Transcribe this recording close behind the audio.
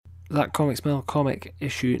That Comic Smell comic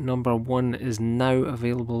issue number 1 is now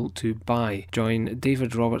available to buy. Join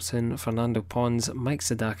David Robertson, Fernando Pons, Mike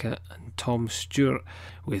Sadaka and Tom Stewart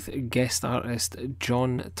with guest artist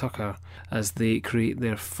John Tucker as they create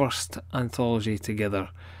their first anthology together.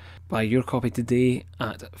 Buy your copy today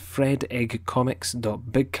at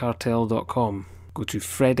fredeggcomics.bigcartel.com. Go to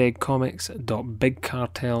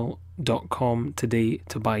fredeggcomics.bigcartel.com today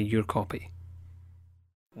to buy your copy.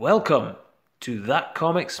 Welcome to That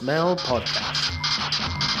Comic Smell podcast.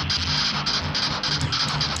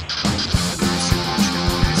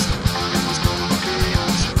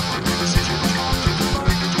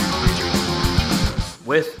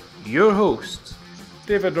 With your hosts,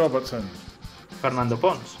 David Robertson, Fernando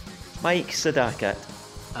Pons, Mike Sadaka,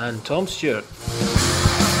 and Tom Stewart.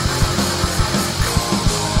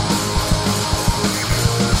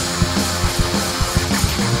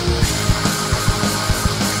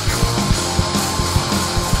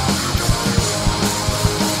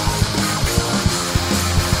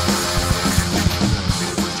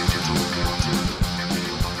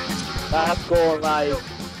 That's going like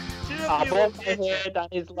above my head, and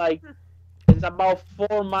it's about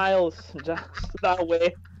 4 miles just that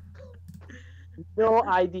way. No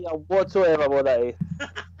idea whatsoever what that is.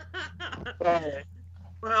 Sorry.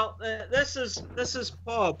 Well, this is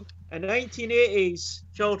Bob, a 1980s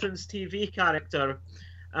children's TV character,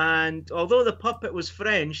 and although the puppet was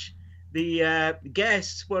French, the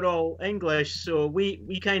guests were all English, so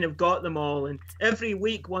we kind of got them all. And every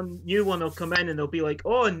week, one new one will come in, and they'll be like,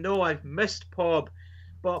 "Oh no, I've missed Bob."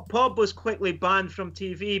 But Bob was quickly banned from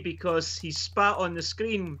TV because he spat on the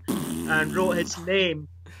screen and wrote his name.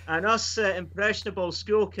 And us impressionable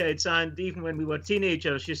school kids, and even when we were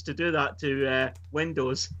teenagers, used to do that to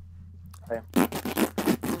Windows. Okay.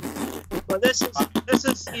 But this is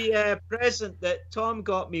the present that Tom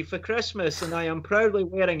got me for Christmas, and I am proudly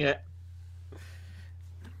wearing it.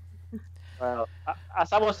 Well,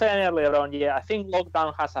 as I was saying earlier on, yeah, I think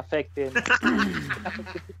lockdown has affected many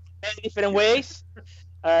different ways.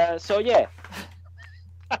 So yeah.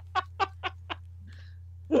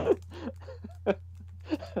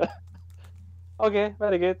 Okay,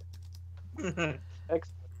 very good. Excellent.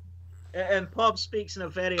 And Bob speaks in a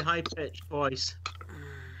very high-pitched voice.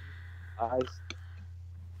 Nice.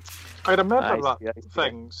 I remember Nice, that yeah.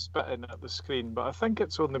 thing spitting at the screen, but I think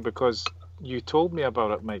it's only because you told me about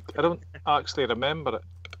it, Mike. I don't actually remember it.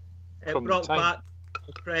 It From the brought time. back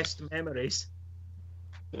repressed memories.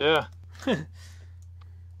 Yeah. I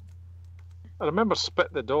remember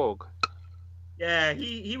Spit the Dog. Yeah,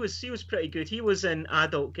 he was pretty good. He was in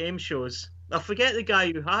adult game shows. I forget the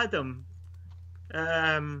guy who had him.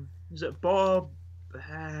 Was it Bob?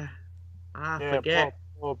 I forget.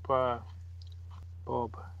 Bob.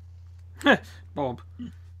 Bob.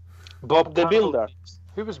 Bob The Builder.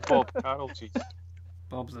 Who was Bob Carroll? Geez.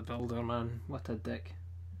 Bob's the Builder, man. What a dick.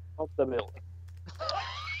 Of the Builder.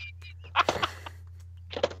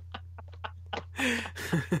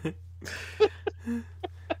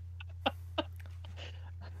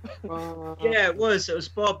 Yeah, it was. It was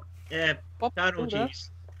Bob. Bob Carol Builder? G's.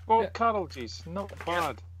 Bob Yeah. Carroll, geez. Not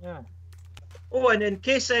bad. Yeah. Oh, and in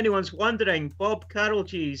case anyone's wondering, Bob Carol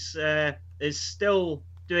G's is still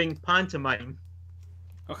doing pantomime,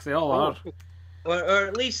 Oh, they all are. or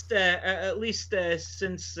at least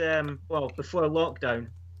since before lockdown.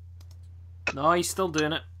 No, he's still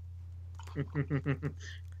doing it.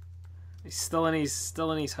 He's still in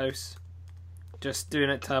his house, just doing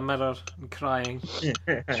it to a mirror and crying.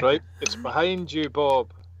 That's right. It's behind you,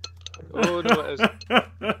 Bob. Oh, no, it isn't.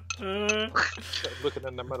 Looking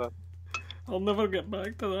in the mirror. I'll never get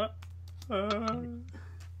back to that.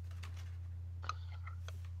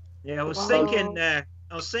 Yeah, I was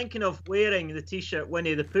thinking of wearing the T-shirt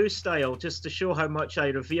Winnie the Pooh style just to show how much I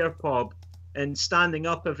revere Bob, and standing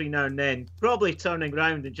up every now and then, probably turning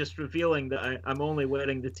round and just revealing that I'm only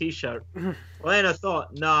wearing the T-shirt. Well, then I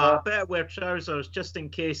thought, nah, I better wear trousers just in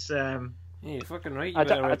case. Yeah, you're fucking right. You I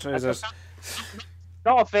better ju- wear I- trousers.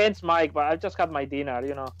 No offense, Mike, but I've just had my dinner,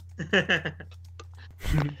 you know.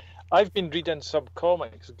 I've been reading some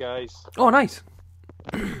comics, guys. Oh, nice.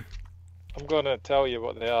 I'm going to tell you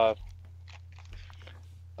what they are.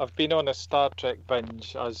 I've been on a Star Trek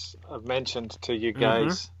binge, as I've mentioned to you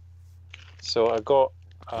guys. So I got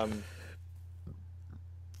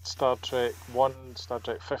Star Trek 1, Star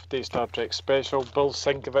Trek 50, Star Trek Special, Bill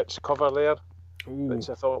Sienkiewicz cover there, Ooh. which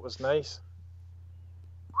I thought was nice.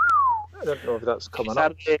 I don't know if that's coming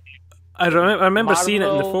up. I remember seeing it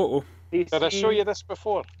in the Marvel. photo. Did I show you this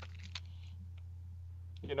before?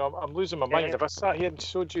 You know, I'm losing my mind. Have I sat here and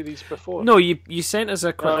showed you these before? No, you sent us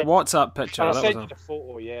a quick WhatsApp picture. I That sent was you the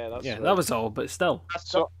photo. Yeah, that's right. that was all. But still,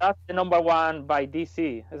 That's the number one by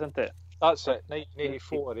DC, isn't it? That's it.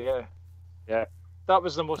 1984. Yeah. Yeah. That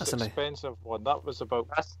was the most That's expensive one. That was about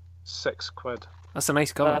 £6. that's a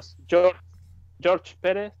nice cover. That's George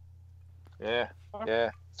Perez. Yeah. Yeah.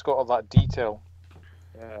 It's got all that detail.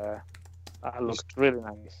 Yeah. That looks really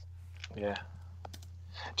nice. Yeah.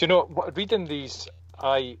 Do you know what? Reading these,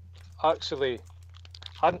 I actually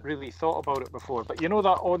hadn't really thought about it before. But you know that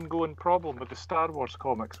ongoing problem with the Star Wars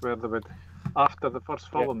comics, where they would, after the first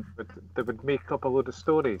film, they would make up a load of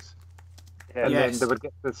stories, and then they would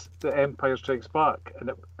get the Empire Strikes Back,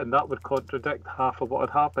 and that would contradict half of what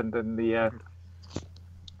had happened in the.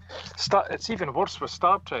 It's even worse with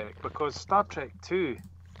Star Trek, because Star Trek 2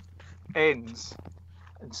 ends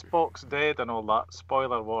and Spock's dead and all that.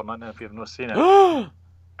 Spoiler warning if you've not seen it.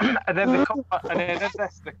 And then they come back, and then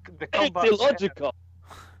they come back. Illogical.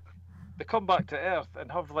 They come back to Earth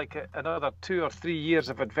and have like another 2 or 3 years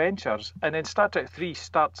of adventures, and then Star Trek 3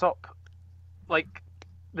 starts up like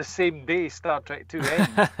the same day Star Trek 2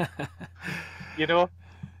 ends. You know.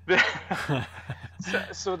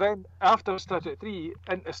 So then after Star Trek 3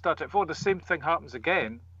 into Star Trek 4, the same thing happens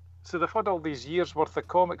again. So they've had all these years worth of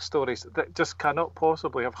comic stories that just cannot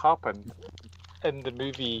possibly have happened in the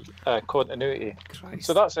movie continuity. Christ.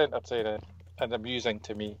 So that's entertaining and amusing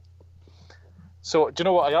to me. So do you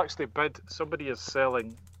know what I actually bid? Somebody is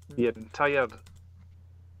selling the entire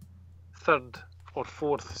 3rd or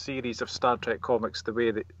 4th series of Star Trek comics, the way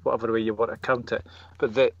that, whatever way you want to count it.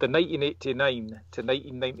 But the 1989 to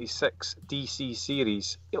 1996 DC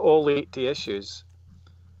series, all 80 issues,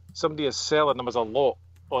 somebody is selling them as a lot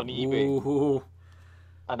on eBay. Ooh.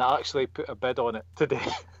 And I actually put a bid on it today.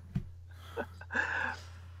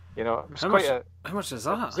 You know, it was How much is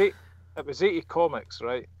that? It was 80 comics,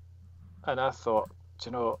 right? And I thought, do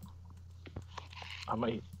you know, I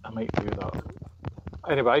might do that.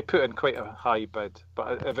 Anyway, I put in quite a high bid,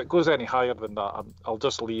 but if it goes any higher than that, I'll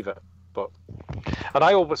just leave it. And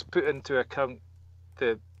I always put into account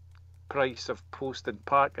the price of post and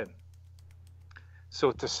packing.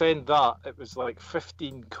 So to send that, it was like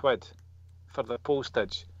 15 quid for the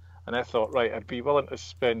postage. And I thought, right, I'd be willing to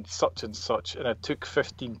spend such and such, and I took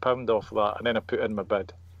 £15 off that, and then I put in my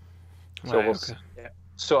bid. So, Right, okay.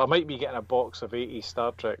 So I might be getting a box of 80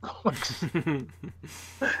 Star Trek comics.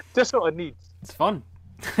 Just what I need. It's fun.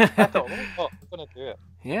 I thought, I'm going to do it.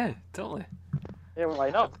 Yeah, totally. Yeah,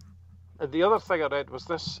 why not? And the other thing I read was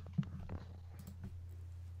this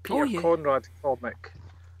Peter Conrad comic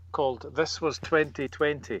called This Was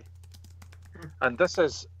 2020. And this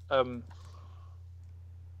is a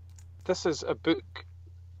book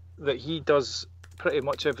that he does pretty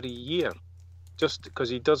much every year, just because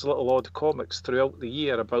he does little odd comics throughout the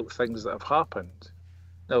year about things that have happened.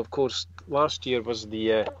 Now, of course, last year was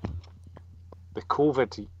the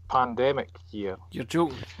COVID pandemic year. You're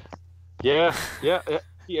joking. Yeah.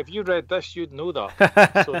 If you read this, you'd know that.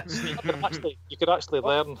 So you could actually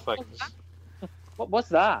learn things. What's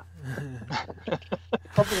that?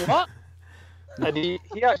 What? And he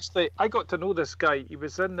actually, I got to know this guy. He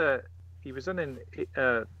was in an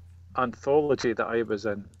anthology that I was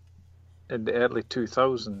in the early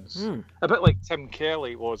 2000s. A bit like Tim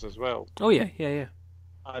Kelly was as well. Oh yeah.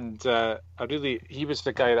 And he was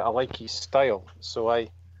the guy that I like his style. So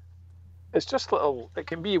it's just little. It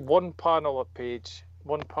can be one panel a page,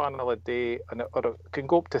 one panel a day, or it can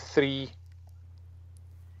go up to 3.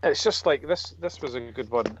 It's just like this. This was a good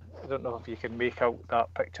one. I don't know if you can make out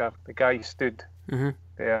that picture. The guy stood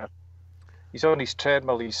there. He's on his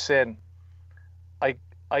treadmill. He's saying, I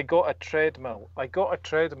got a treadmill. I got a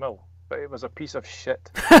treadmill, but it was a piece of shit.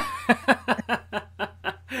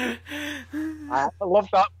 I love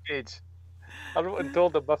that page. I wrote and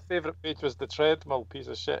told him my favourite page was the treadmill piece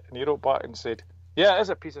of shit, and he wrote back and said, "Yeah, it is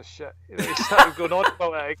a piece of shit." He started going on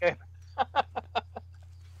about it again.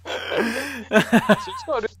 So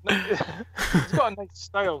it's got a nice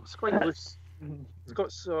style. It's quite loose. It's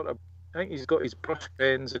got sort of. I think he's got his brush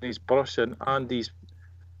pens and his brushing and his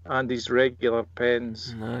regular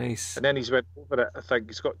pens. Nice. And then he's went over it. I think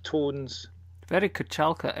he's got tones. Very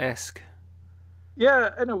Kochalka-esque. Yeah,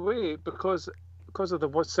 in a way, because of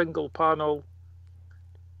the single panel,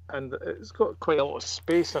 and it's got quite a lot of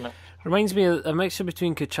space in it. Reminds me of a mixture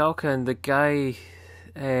between Kochalka and the guy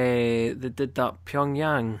that did that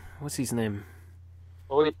Pyongyang. What's his name?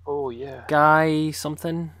 Oh yeah. Guy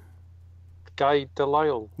something? Guy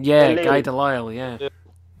Delisle. Yeah, Guy Delisle, yeah.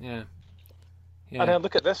 And then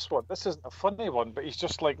look at this one. This isn't a funny one, but he's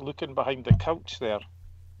just like looking behind the couch there.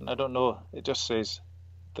 And I don't know. It just says,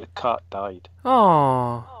 the cat died.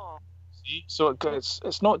 Oh, See? So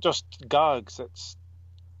it's not just gags,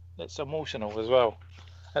 it's emotional as well.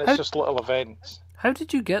 And it's How- just little events. how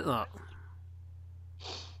did you get that?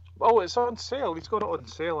 Oh, it's on sale. He's got it on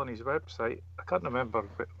sale on his website. I can't remember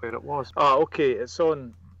where it was. Ah, okay. It's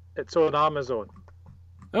on Amazon.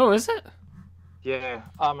 Oh, is it? Yeah,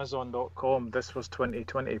 Amazon.com. This was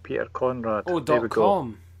 2020. Peter Conrad. Oh, There we go.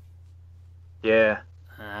 .com. Yeah,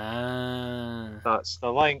 Ah. that's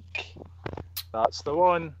the link. That's the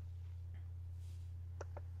one.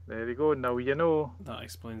 There you go. Now you know. That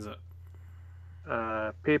explains it.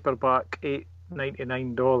 Paperback,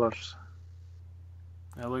 $8.99.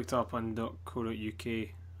 I looked up on .co.uk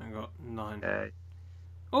and got none. Uh,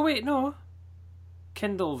 Oh wait, no.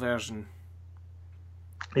 Kindle version.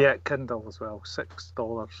 yeah, Kindle as well.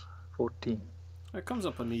 $6.14. It comes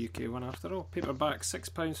up on the UK one after all. Paperback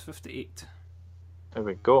 £6.58. There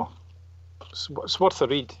we go. It's worth a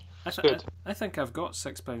read. Good. I think I've got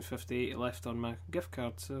 £6.58 left on my gift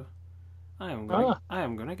card, so I am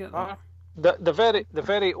gonna get that. The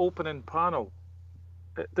very opening panel.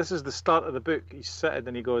 This is the start of the book. He's sitting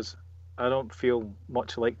and he goes, "I don't feel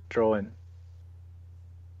much like drawing."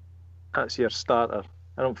 That's your starter.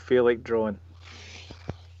 I don't feel like drawing.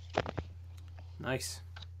 Nice.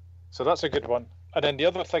 So that's a good one. And then the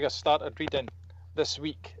other thing I started reading this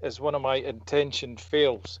week is one of my intention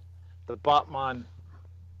fails. The Batman,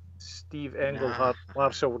 Steve Englehart,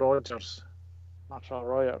 Marshall Rogers. Marshall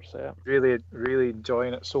Rogers, yeah. Really, really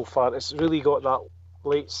enjoying it so far. It's really got that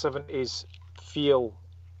late 70s feel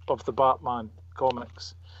of the Batman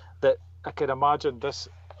comics that I can imagine this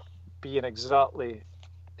being exactly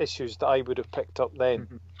issues that I would have picked up then.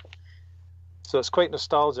 Mhm. So it's quite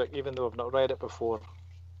nostalgic, even though I've not read it before.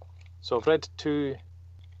 So I've read 2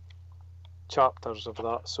 chapters of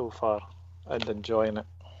that so far and enjoying it.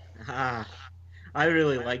 Ah, I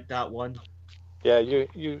really like that one. Yeah,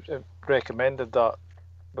 you recommended that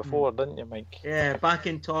before, didn't you, Mike? Yeah, back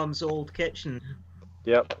in Tom's old kitchen.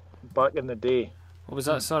 Yep, back in the day. What was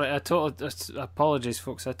that? Sorry, apologies,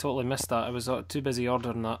 folks. I totally missed that. I was too busy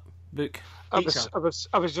ordering that book. I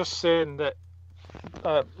was just saying that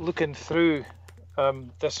looking through,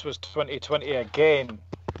 this was 2020 again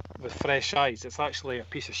with fresh eyes. It's actually a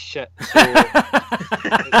piece of shit. So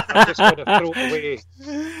I'm just going to throw it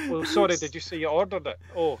away. Well, sorry, did you say you ordered it?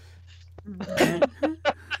 Oh,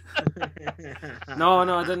 No,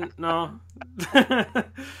 I didn't. No.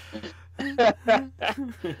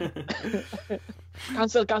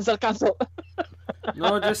 Cancel.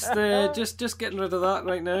 No, just getting rid of that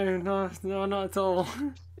right now. No, not at all.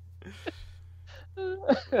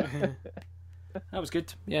 That was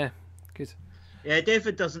good. Yeah, good. Yeah,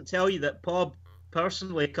 David doesn't tell you that Bob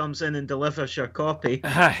personally comes in and delivers your copy.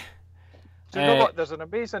 Aye. do you know what? There's an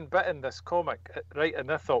amazing bit in this comic, right?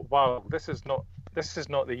 And I thought, wow, this is not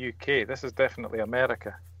the UK. This is definitely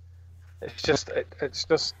America. It's just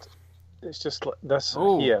like this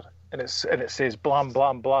here, and it says blam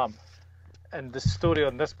blam blam. And the story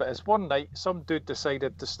on this bit is one night some dude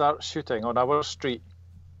decided to start shooting on our street.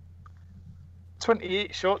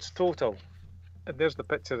 28 shots total. And there's the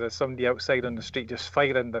picture of somebody outside on the street just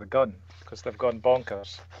firing their gun because they've gone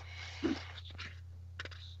bonkers.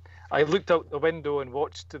 I looked out the window and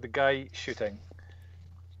watched the guy shooting.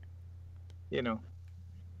 You know.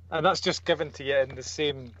 And that's just given to you in the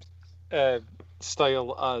same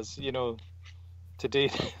style as, you know, today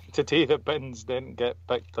the bins didn't get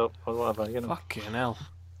picked up or whatever, you know. Fucking hell.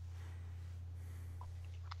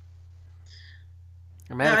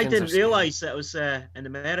 Yeah, I Americans didn't are scary. realise that it was an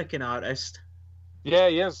American artist. Yeah,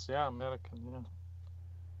 he is. Yeah, American. Yeah.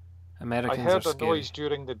 Americans I heard are a scary. noise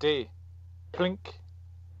during the day. Clink.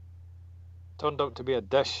 Turned out to be a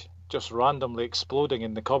dish just randomly exploding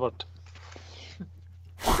in the cupboard.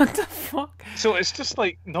 What the fuck? So it's just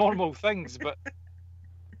like normal things, but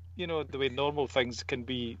you know the way normal things can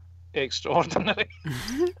be extraordinary.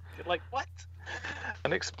 You're like, what?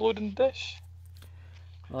 An exploding dish?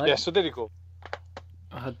 Well, Yeah, so there you go.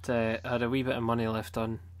 I had a wee bit of money left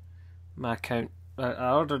on my account.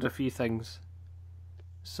 I ordered a few things,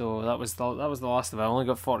 so that was the last of it. I only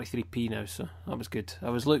got 43p now, so that was good.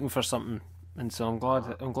 I was looking for something, and so I'm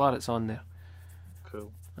glad it's on there.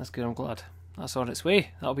 Cool. That's good. I'm glad that's on its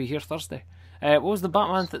way. That'll be here Thursday. What was the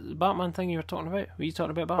Batman thing you were talking about? Were you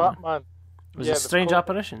talking about Batman? Batman. Was Yeah, it the Strange co-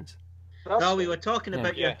 Apparitions? No, we were talking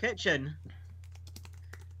about your Yeah. kitchen.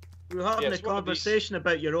 We were having Yeah, a it's one of these- conversation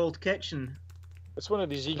about your old kitchen. It's one of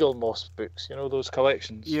these Eagle Moss books, you know, those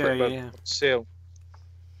collections. Yeah, that were yeah. on sale.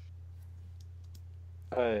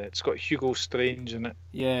 It's got Hugo Strange in it.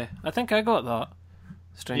 Yeah, I think I got that.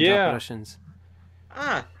 Strange Yeah. Apparitions.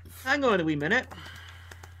 Ah, hang on a wee minute.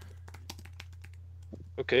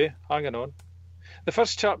 Okay, hanging on. The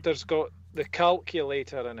first chapter's got the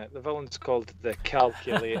calculator in it. The villain's called the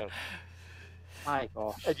Calculator. My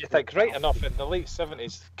gosh. And you think, right enough, in the late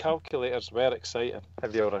 70s, calculators were exciting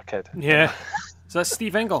if you were a kid. Yeah. Is that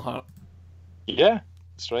Steve Englehart? Yeah,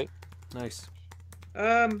 that's right. Nice.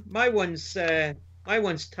 My one's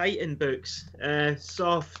Titan books,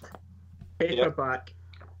 soft paperback.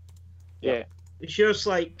 Yeah. It's yours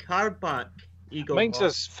like hardback, Eagle. Mine's Hawk.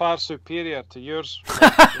 is far superior to yours.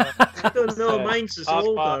 I don't know. Mine's is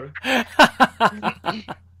hardback. older.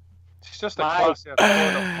 It's just a Mine.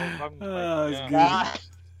 classier product. Oh, it's Yeah.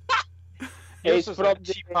 Yours It's is from a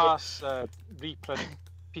cheap-ass reprint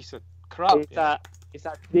piece of crap. It's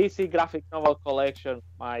a DC graphic novel collection,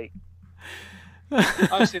 Mike.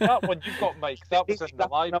 Actually, that one you got, Mike, that was in the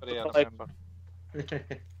Graphic library, I novel remember.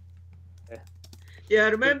 Yeah, I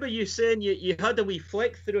remember you saying you had a wee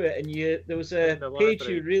flick through it, and there was a In the page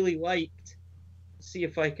library. you really liked. See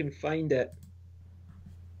if I can find it.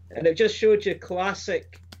 And it just showed you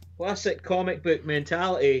classic comic book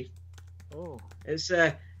mentality. Oh. It's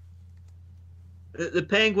the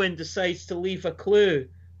Penguin decides to leave a clue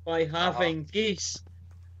by having geese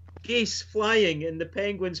flying in the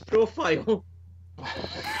Penguin's profile.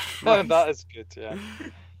 That is good, yeah.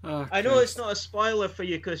 Oh, I know it's not a spoiler for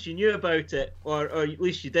you because you knew about it, or at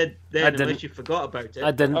least you did then, I didn't. unless you forgot about it. I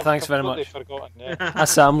didn't. I've Thanks very completely much. forgotten, yeah.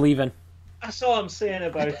 That's it. I'm leaving. That's all I'm saying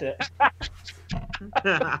about it.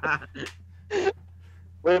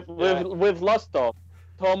 We've lost Tom.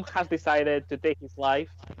 Tom has decided to take his life.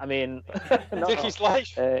 I mean, Take his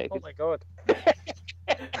life. Uh, Oh my god.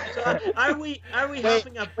 So are we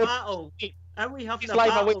having a battle? Are we having His a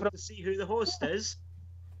life away battle from- to see who the host is?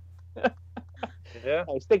 Yeah.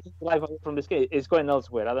 He's taking his life away from this game. He's going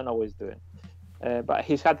elsewhere. I don't know what he's doing. But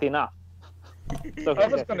he's had enough. So I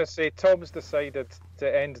was going to say Tom's decided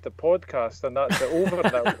to end the podcast and that's it over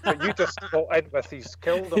now. But you just got in with he's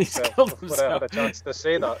killed He's himself killed before I had a himself. chance to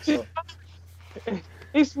say that. So.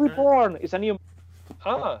 he's reborn. It's a new.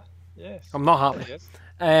 Ah, yes. I'm not happy. Yes.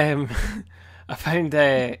 I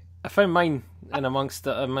found mine in amongst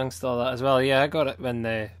all that as well. Yeah, I got it in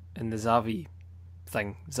the Zavi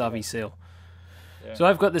sale. Yeah. So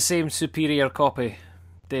I've got the same superior copy,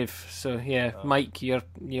 Dave. So yeah, Oh. Mike, you're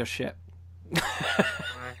shit.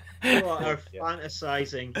 You lot are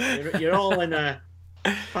fantasizing. You're all in a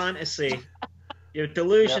fantasy. You're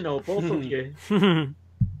delusional, both of you.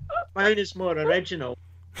 Mine is more original.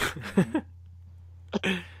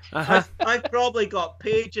 I've probably got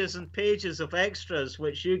pages and pages of extras,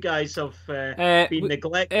 which you guys have been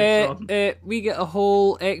neglected from. We get a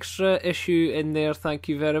whole extra issue in there. Thank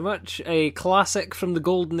you very much. A classic from the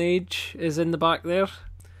Golden Age is in the back there.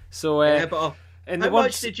 So Yeah, but in how the much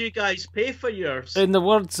words did you guys pay for yours? in the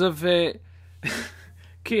words of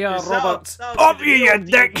K.R. 'Cause Roberts, that "Up was you, the you real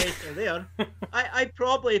dick!" deal maker there. I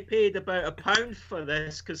probably paid about £1 for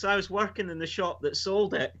this because I was working in the shop that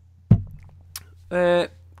sold it.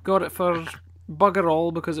 Got it for bugger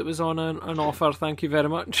all because it was on an offer. Thank you very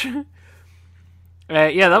much.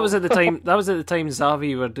 Yeah, that was at the time. That was at the time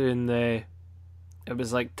Zavi were doing the. It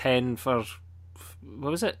was like 10 for.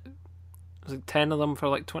 What was it? It was like 10 of them for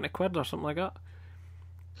like 20 quid or something like that.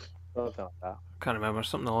 Something like that. Can't remember,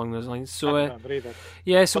 something along those lines. So I can't remember either.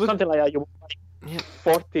 yeah, so Or we, something like that. You want Yeah.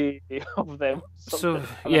 40 of them. so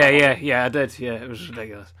something. yeah, I did. Yeah, it was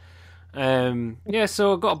ridiculous. Yeah,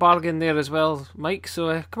 so I got a bargain there as well, Mike.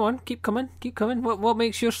 So come on, keep coming. What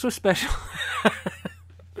makes yours so special?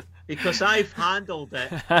 Because I've handled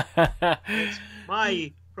it. It's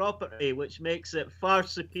my property, which makes it far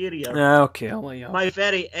superior. Okay, I'll let you off. My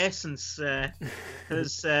very essence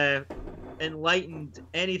has enlightened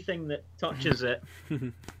anything that touches it.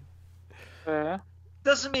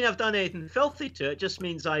 Doesn't mean I've done anything filthy to it. Just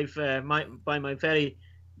means I've, by my very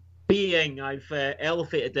being, I've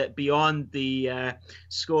elevated it beyond the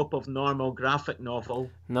scope of normal graphic novel.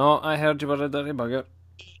 No, I heard you were a dirty bugger.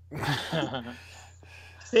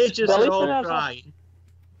 Pages Well, are listen, all I've- dry.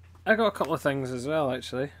 I got a couple of things as well,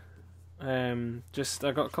 actually. I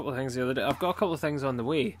got a couple of things the other day. I've got a couple of things on the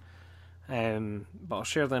way, but I'll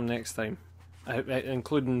share them next time,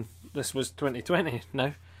 including this was 2020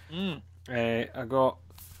 now. I got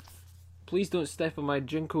Please Don't Step on My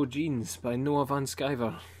Jinko Jeans by Noah Van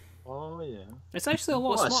Sciver. Oh yeah. It's actually a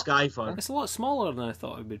lot What a smaller. skyver. It's a lot smaller than I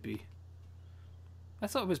thought it would be. I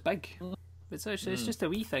thought it was big. It's actually it's just a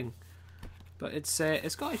wee thing, but it's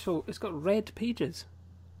got red pages.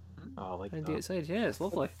 Oh, I like On that. the outside, yeah, it's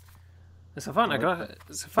lovely. It's a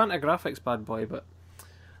Fantagraphics bad boy, but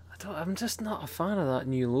I'm just not a fan of that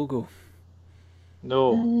new logo.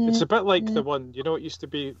 No, it's a bit like the one, you know, it used to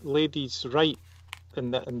be Ladies Right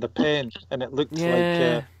in the pen, and it looked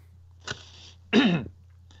Yeah. like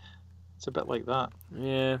it's a bit like that.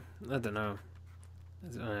 Yeah, I don't know.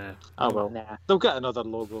 Well, Nah. they'll get another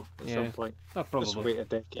logo at Yeah. some point. Oh, Just probably. wait a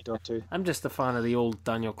decade or two. I'm just a fan of the old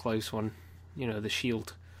Daniel Klaus one. You know, the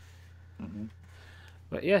Shield. Mhm.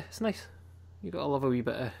 But yeah, it's nice. You gotta love a wee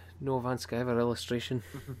bit of Noah Van Sciver illustration.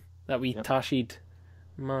 That wee Yep. Tashied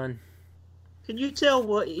man. Can you tell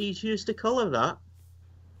what he's used to colour that?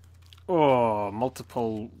 Oh,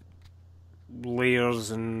 multiple layers,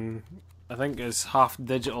 and I think it's half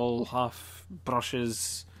digital, half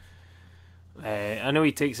brushes. I know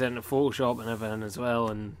he takes it into Photoshop and everything as well,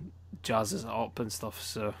 and jazzes it up and stuff.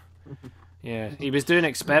 So yeah, he was doing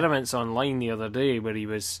experiments online the other day where he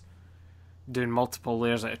was doing multiple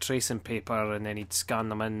layers out of tracing paper, and then he'd scan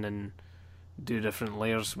them in and do different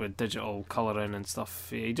layers with digital colouring and stuff.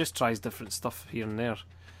 He just tries different stuff here and there.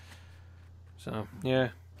 So yeah,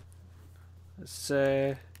 it's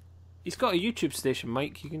he's got a YouTube station,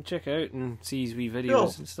 Mike. You can check it out and see his wee videos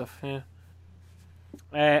Cool. and stuff. Yeah,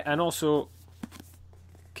 and also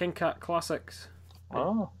King Cat Classics,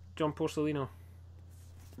 Oh, John Porcellino.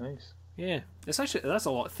 nice. Yeah, that's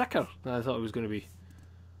a lot thicker than I thought it was going to be.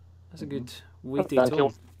 That's a good weighty Thank you.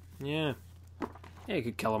 tone. Yeah, yeah, you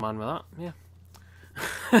could kill a man with that. Yeah,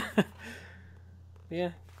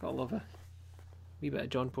 yeah, gotta love a wee bit of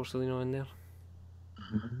John Porcellino in there.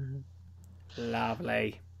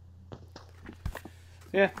 Lovely.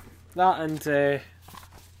 Yeah, that and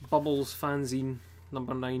Bubbles fanzine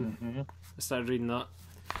number 9. Mhm. I started reading that.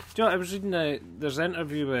 Do you know, I was reading there's an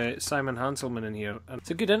interview with Simon Hanselman in here, and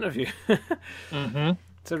it's a good interview. Mhm.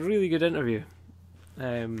 It's a really good interview.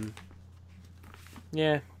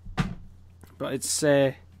 Yeah, but it's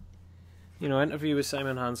interview with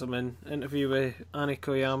Simon Hanselman, interview with Annie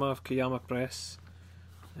Koyama of Koyama Press.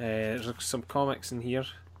 There's some comics in here.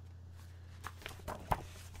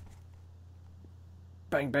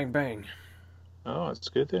 Bang, bang, bang. Oh, it's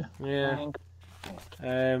good. Yeah.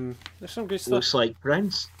 Yeah. There's some good stuff. Looks like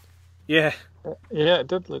Prince. Yeah. Yeah, it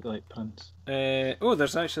did look like Prince.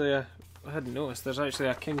 There's actually I hadn't noticed. There's actually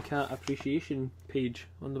a King Cat appreciation page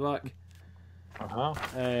on the back. Uh-huh.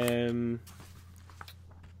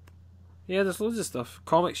 Yeah, there's loads of stuff.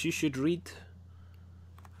 Comics you should read.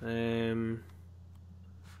 There's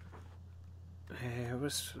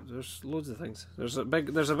loads of things. There's a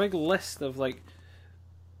big list of like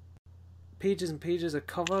pages and pages of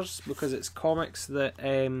covers because it's comics that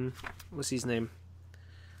what's his name?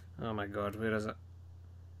 Oh my god, where is it?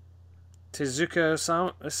 Tezuka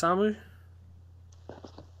Osamu?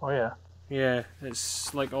 Oh yeah. Yeah,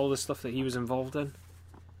 it's like all the stuff that he was involved in.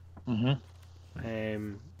 Mhm.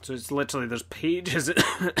 So it's literally there's pages,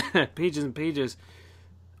 pages and pages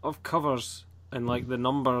of covers and like the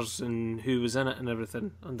numbers and who was in it and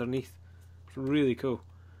everything underneath. It's really cool.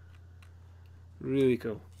 Really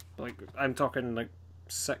cool. Like I'm talking like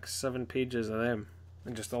 6-7 pages of them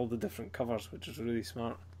and just all the different covers, which is really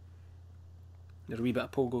smart. There's a wee bit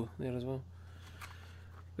of Pogo there as well.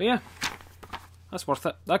 But yeah, that's worth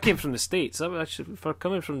it. That came from the States. That actually, for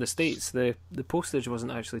coming from the States, the postage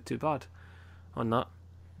wasn't actually too bad on that.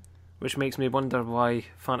 Which makes me wonder why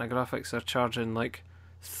Fantagraphics are charging like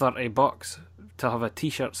 $30 to have a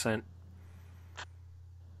T-shirt sent.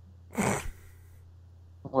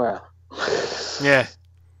 Well, Yeah,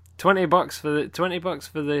 $20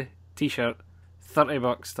 for the T-shirt,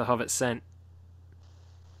 $30 to have it sent.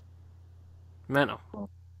 Mental.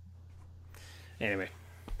 Anyway,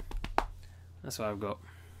 that's what I've got.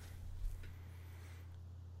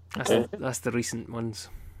 That's the recent ones.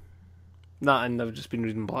 That and I've just been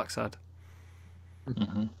reading Black Sad,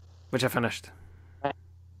 Mhm. which I finished. It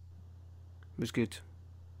was good.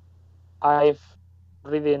 I've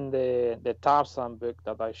reading the Tarzan book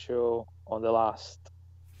that I show on the last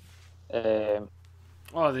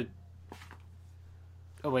Oh, the.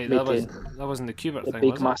 Oh wait, Meeting. that wasn't the Kubert the thing,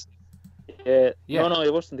 big was it? master. Yeah. No,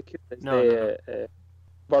 it wasn't the cute. It's No, the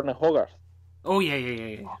Burner Hogarth. Oh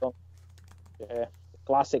yeah.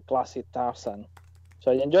 Classic Tarzan.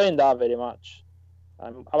 So I'm enjoying that very much.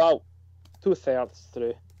 I'm about 2/3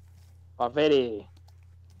 through. But I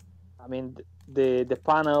mean, the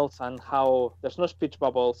panels and how there's no speech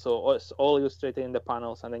bubble, so it's all illustrated in the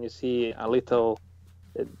panels, and then you see a little,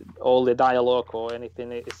 all the dialogue or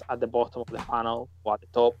anything is at the bottom of the panel or at the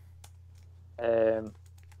top.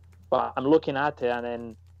 But I'm looking at it,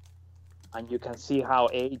 and you can see how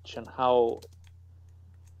age and how,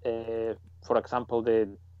 for example, the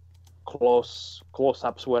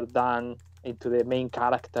close-ups were done into the main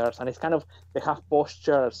characters, and it's kind of they have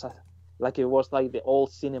postures like it was like the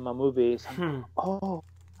old cinema movies. And, Oh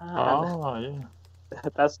yeah.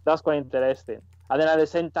 that's quite interesting. And then at the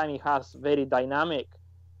same time, it has very dynamic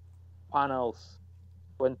panels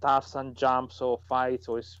when Tarzan jumps or fights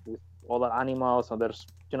or is with other animals, or there's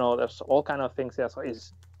all kind of things there. So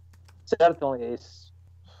it's certainly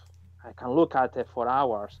I can look at it for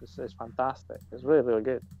hours. It's fantastic. It's really, really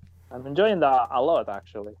good. I'm enjoying that a lot,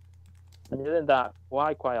 actually. I'm enjoying that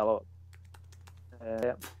quite a lot.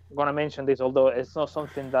 I'm gonna mention this, although it's not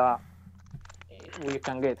something that we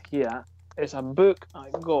can get here. It's a book I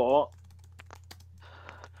got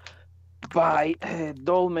by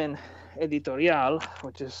Dolmen Editorial,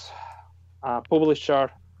 which is a publisher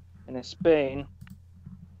in Spain,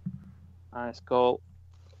 and it's called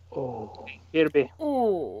Kirby.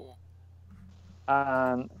 Oh.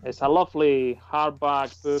 And it's a lovely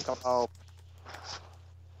hardback book about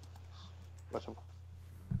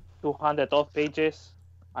 200 odd pages,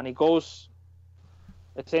 and it goes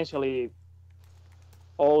essentially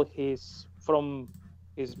all from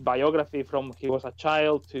his biography from he was a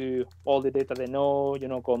child to all the data they know,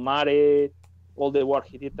 got married, all the work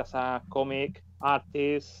he did as a comic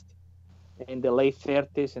artist in the late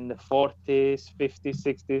 30s, in the 40s, 50s,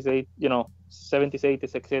 60s, 70s,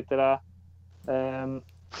 80s, etc.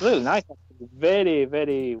 Really nice, very,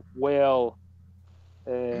 very well,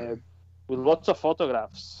 with lots of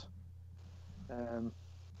photographs.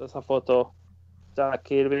 There's a photo, Jack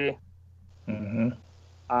Kirby and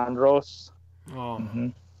Ross. Oh.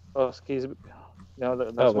 Ross Keys, that's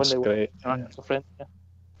That was when they great. were friends.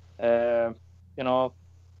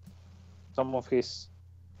 Some of his.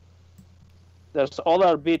 There's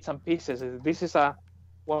other bits and pieces. This is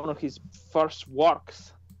one of his first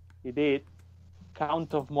works he did,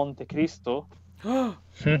 Count of Monte Cristo. Yeah.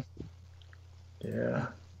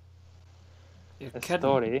 You're The kidding.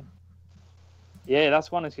 story. Yeah,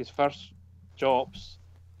 that's one of his first jobs.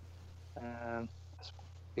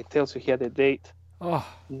 It tells you here the date. Oh.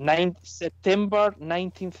 September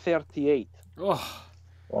 1938. Oh.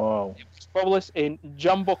 Wow. It's published in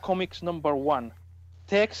Jumbo Comics #1.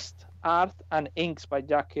 Text, art, and inks by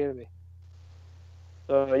Jack Kirby.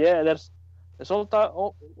 So yeah, there's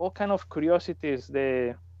all kind of curiosities.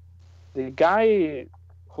 The guy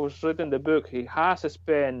who's written the book, he has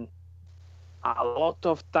spent a lot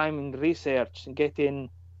of time in research, getting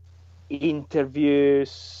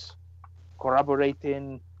interviews,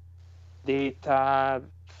 corroborating data,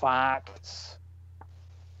 facts.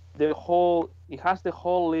 He has the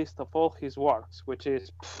whole list of all his works, which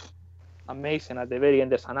is amazing. At the very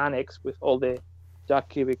end, there's an annex with all the Jack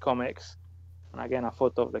Kirby comics, and again a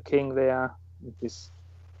photo of the king there with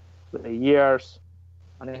the years,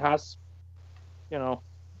 and it has,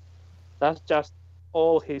 that's just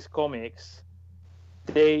all his comics,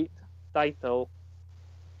 date, title,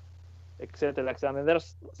 etc. I mean,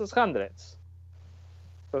 there's hundreds.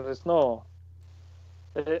 So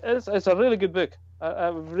it's a really good book. I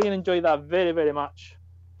really enjoyed that very, very much.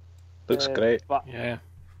 Looks great. But Yeah.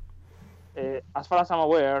 as far as I'm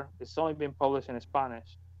aware, it's only been published in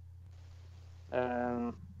Spanish.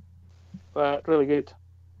 But really good.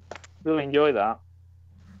 Really enjoy that.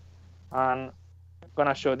 And I'm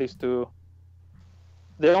gonna show this to.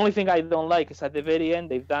 The only thing I don't like is at the very end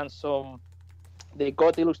they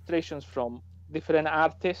got illustrations from different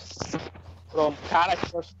artists, from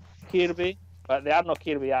characters Kirby, but they are not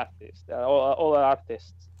Kirby artists. They are all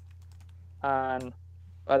artists. And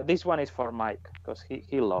this one is for Mike because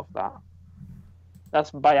he loved that.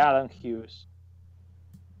 That's by Adam Hughes.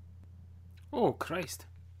 Oh, Christ.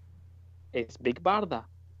 It's Big Barda.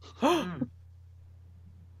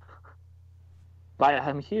 By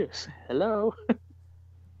Adam Hughes. Hello.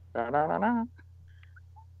 Da-da-da-da.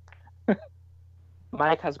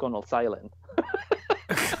 Mike has gone all silent.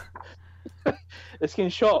 It's in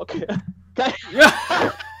shock.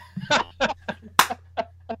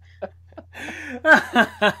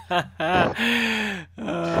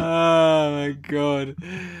 Oh my god.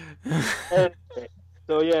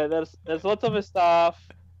 So yeah, there's lots of stuff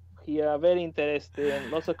here, very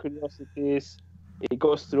interesting, lots of curiosities. It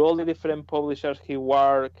goes through all the different publishers he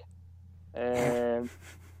worked. There's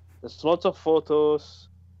lots of photos.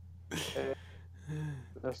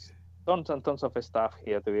 There's tons and tons of stuff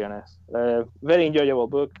here, to be honest. Very enjoyable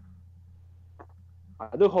book.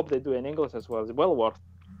 I do hope they do in English as well. It's well worth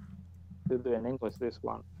to do in English, this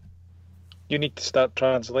one. You need to start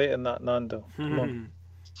translating that, Nando. Come on.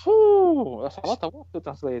 Whew, that's a lot of work to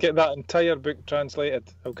translate. Get that entire book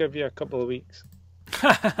translated. I'll give you a couple of weeks.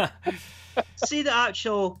 See the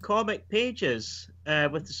actual comic pages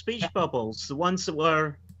with the speech bubbles, the ones that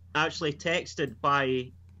were actually texted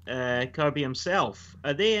by Kirby himself.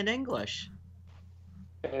 Are they in English?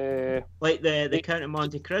 Like the Count of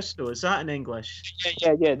Monte Cristo, is that in English?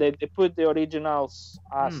 Yeah. They put the originals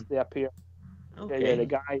as they appear. Okay. Yeah. The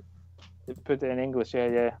guy, they put it in English.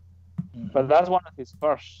 Yeah. But that's one of his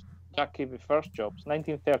first Jack Kirby first jobs,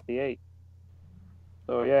 1938.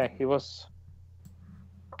 So yeah, he was.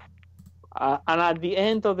 And at the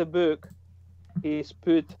end of the book, he's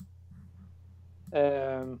put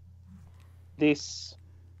these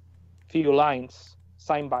few lines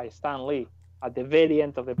signed by Stan Lee at the very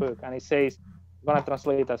end of the book, and he says, "I'm gonna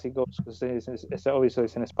translate as it goes because it's obviously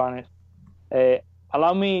it's in Spanish."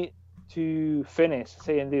 Allow me to finish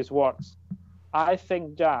saying these words. I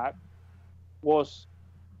think Jack was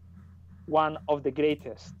one of the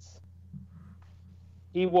greatest.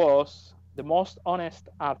 He was the most honest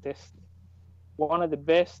artist, one of the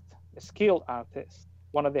best skilled artists,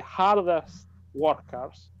 one of the hardest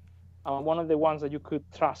workers, and one of the ones that you could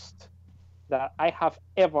trust that I have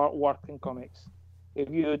ever worked in comics. If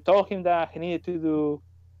you told him that he needed to do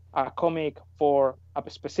a comic for a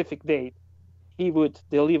specific date, he would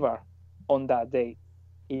deliver on that date.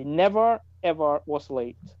 He never, ever was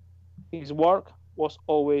late. His work was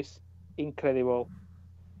always incredible.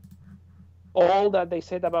 All that they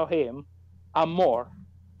said about him and more,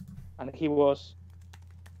 and he was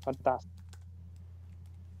fantastic.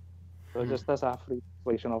 So just as a free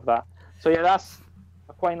translation of that. So yeah, that's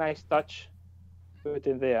a quite nice touch put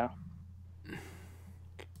in there.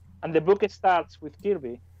 And the book starts with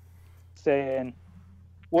Kirby saying,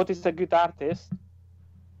 what is a good artist?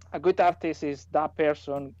 A good artist is that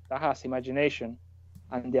person that has imagination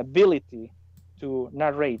and the ability to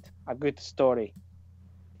narrate a good story.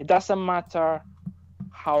 It doesn't matter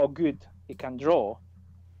how good he can draw.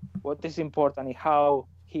 What is important is how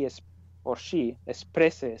he or she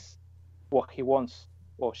expresses what he wants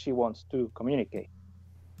or she wants to communicate.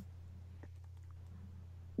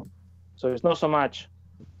 So it's not so much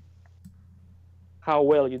how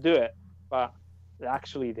well you do it, but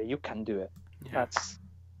actually that you can do it.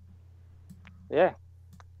 Yeah.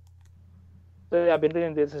 So I've been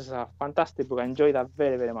reading this. This is a fantastic book. I enjoyed that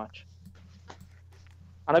very, very much.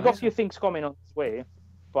 And I've got a few things coming on this way,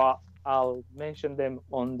 but I'll mention them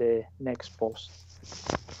on the next post.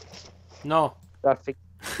 No. That's it.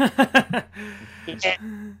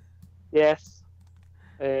 Yes.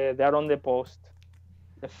 They're on the post.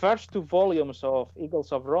 The first 2 volumes of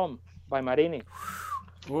Eagles of Rome by Marini.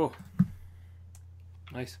 Oh.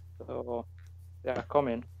 Nice. So they're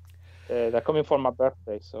coming. They're coming for my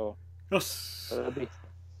birthday, so Yes. it'll be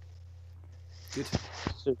Good.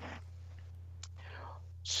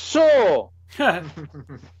 So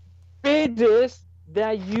pages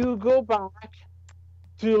that you go back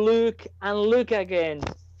to look and look again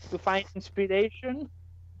to find inspiration.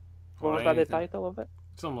 Or Was that the anything. title of it?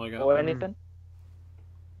 Something like that. Or anything?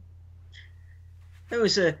 It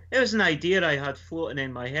was an idea I had floating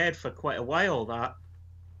in my head for quite a while, that.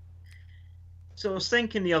 So I was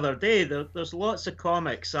thinking the other day, there's lots of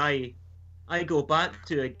comics I go back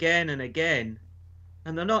to again and again,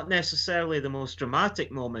 and they're not necessarily the most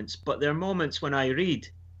dramatic moments, but they're moments when I read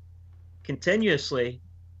continuously,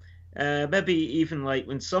 maybe even like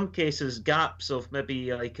in some cases gaps of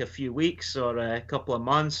maybe like a few weeks or a couple of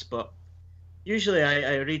months, but usually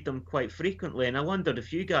I read them quite frequently, and I wondered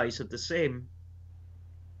if you guys had the same.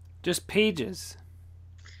 Just pages.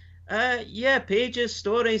 Yeah, pages,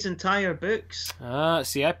 stories, entire books.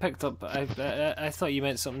 See, I picked up. I thought you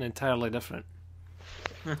meant something entirely different.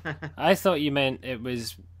 I thought you meant it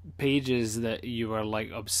was pages that you were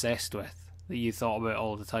like obsessed with, that you thought about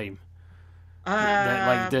all the time.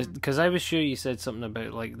 Because I was sure you said something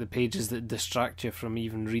about like the pages that distract you from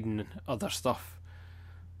even reading other stuff.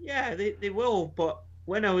 Yeah, they will, but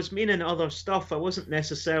when I was meaning other stuff, I wasn't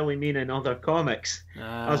necessarily meaning other comics.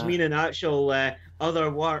 I was meaning actual other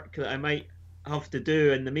work that I might have to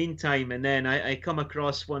do in the meantime, and then I come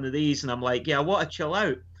across one of these and I'm like, yeah, I want to chill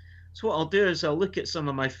out. So what I'll do is I'll look at some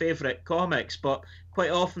of my favourite comics, but quite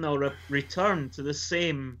often I'll return to the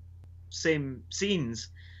same scenes,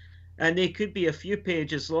 and they could be a few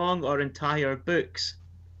pages long or entire books.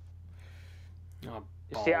 Oh,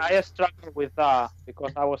 You see, I struggle with that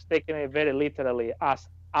because I was taking it very literally as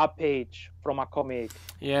a page from a comic.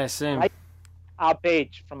 yeah, same. A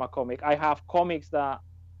page from a comic. I have comics that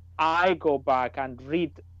I go back and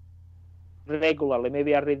read regularly.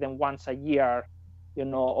 Maybe I read them once a year,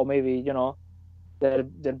 or maybe, there'll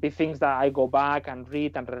be things that I go back and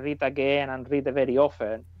read again and read very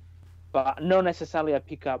often. But not necessarily I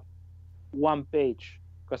pick up one page.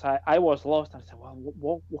 Because I was lost and I said,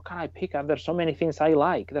 well, what can I pick up? There's so many things I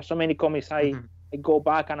like. There's so many comics I go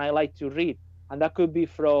back and I like to read. And that could be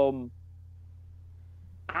from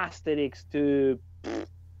Asterix to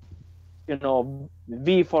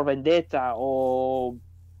V for Vendetta or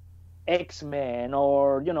X-Men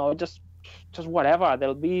or just whatever.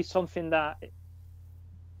 There'll be something that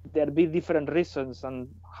there'll be different reasons and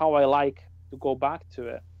how I like to go back to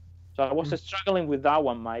it. So I was struggling with that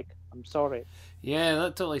one, Mike. I'm sorry. Yeah,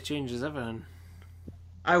 that totally changes everything.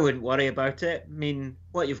 I wouldn't worry about it. I mean,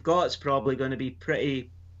 what you've got is probably going to be pretty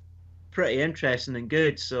interesting and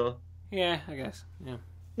good. So yeah, I guess. Yeah.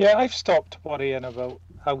 Yeah, I've stopped worrying about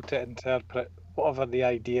how to interpret whatever the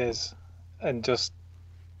idea is and just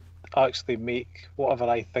actually make whatever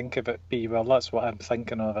I think of it be. Well, that's what I'm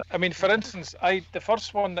thinking of it. I mean, for instance, the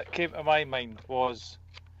first one that came to my mind was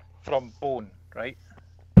from Bone, right?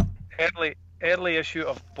 Early issue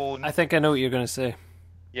of Bone. I think I know what you're going to say.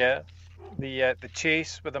 Yeah, the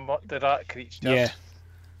chase with the rat creatures. Yeah.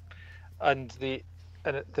 And the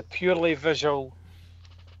purely visual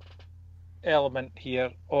element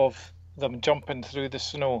here of them jumping through the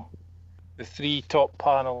snow, the 3 top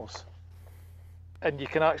panels, and you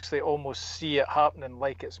can actually almost see it happening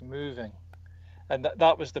like it's moving. And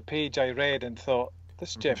that was the page I read and thought,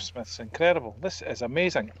 this Jeff Smith's incredible. This is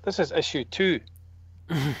amazing. This is issue 2.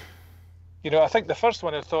 I think the first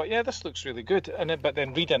one I thought, yeah, this looks really good, but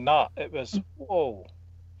then reading that, it was, whoa.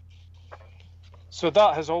 So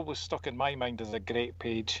that has always stuck in my mind as a great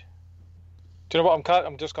page. Do you know what?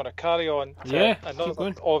 I'm just going to carry on to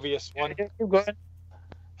another obvious one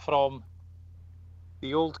from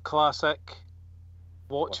the old classic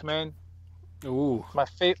Watchmen. Ooh. My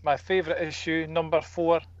favourite issue, number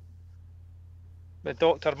 4, with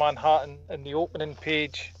Dr. Manhattan in the opening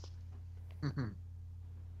page,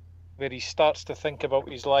 where he starts to think about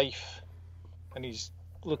his life and he's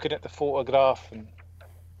looking at the photograph, and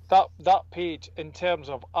that page, in terms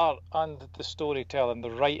of art and the storytelling,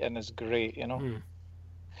 the writing is great,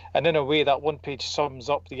 and in a way that one page sums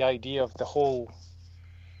up the idea of the whole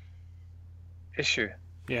issue.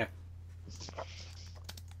 Yeah.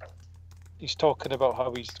 He's talking about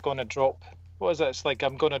how he's going to drop, what is it? It's like,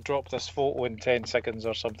 I'm going to drop this photo in 10 seconds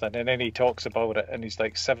or something, and then he talks about it and he's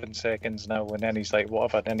like 7 seconds now, and then he's like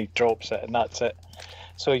whatever, and then he drops it and that's it.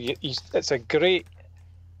 So it's a great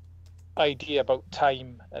idea about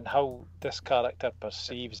time and how this character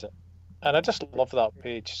perceives it, and I just love that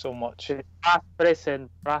page so much. Past,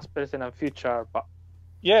 present, and future, but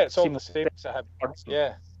yeah, it's all the same to him.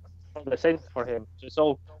 Yeah, all the same for him. It's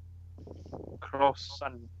all cross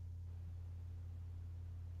and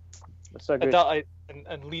so good.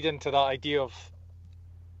 And lead into that idea of,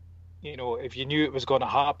 if you knew it was going to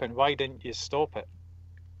happen, why didn't you stop it?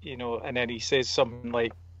 And then he says something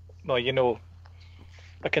like, well,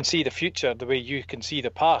 I can see the future the way you can see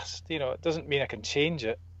the past. It doesn't mean I can change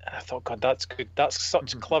it. And I thought, God, that's good. That's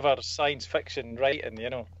such clever science fiction writing,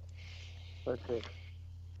 Okay.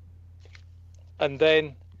 And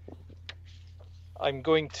then I'm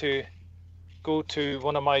going to go to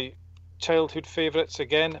one of my childhood favourites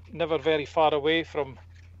again, never very far away from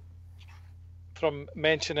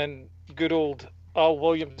mentioning good old Al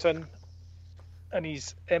Williamson and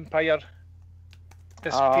his Empire.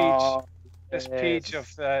 This page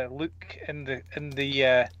of Luke in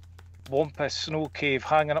the Wampa snow cave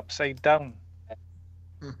hanging upside down.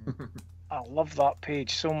 I love that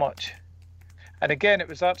page so much. And again, it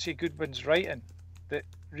was Archie Goodwin's writing that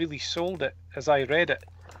really sold it as I read it.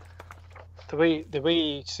 The way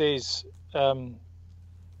he says, the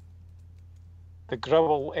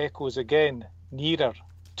growl echoes again, nearer,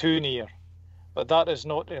 too near. But that is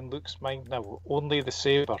not in Luke's mind now, only the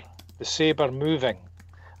saber moving.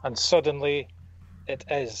 And suddenly it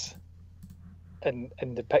is. And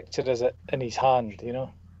the picture is it in his hand,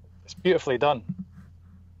 It's beautifully done.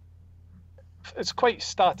 It's quite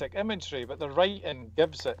static imagery, but the writing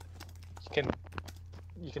gives it.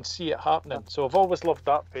 You can see it happening. So I've always loved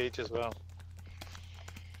that page as well.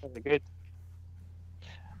 Very good.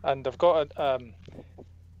 And I've got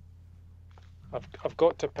I've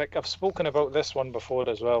got to pick. I've spoken about this one before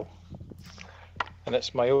as well, and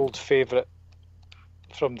it's my old favourite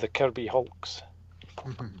from the Kirby Hulks,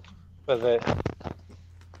 with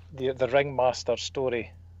the Ringmaster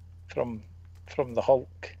story from the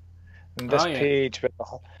Hulk. And this page with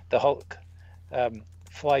the Hulk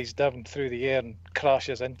flies down through the air and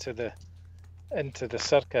crashes into the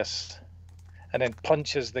circus, and then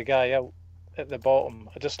punches the guy out at the bottom.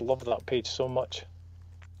 I just love that page so much.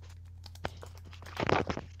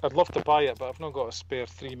 I'd love to buy it, but I've not got a spare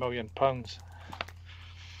 £3 million.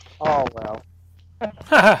 Oh well.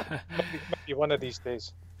 Maybe one of these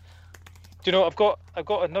days. Do you know, I've got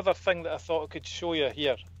another thing that I thought I could show you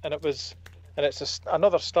here, and it's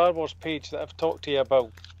another Star Wars page that I've talked to you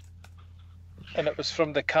about. and it was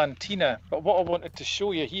from the Cantina. But what I wanted to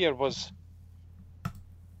show you here was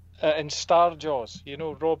in Star Jaws, you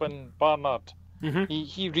know, Robin Barnard.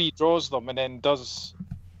 He redraws them and then does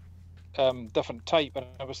different type. And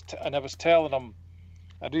I was telling him,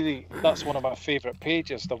 that's one of my favourite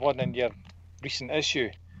pages, the one in your recent issue.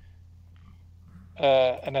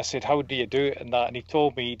 And I said, how do you do it and that? And he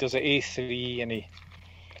told me he does it A3 and he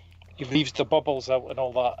leaves the bubbles out and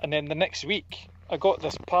all that. And then the next week, I got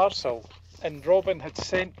this parcel and Robin had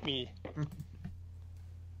sent me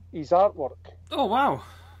his artwork. Oh, wow.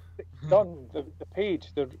 Done the page.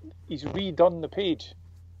 He's redone the page.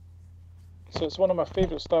 So it's one of my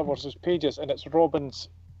favourite Star Wars pages, and it's Robin's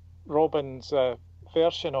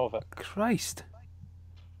version of it. Christ.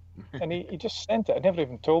 And he just sent it. I never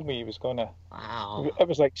even told me he was going to. Wow. It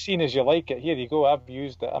was like, seen as you like it. Here you go. I've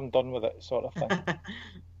used it. I'm done with it, sort of thing.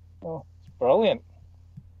 Oh, it's brilliant.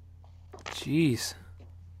 Jeez.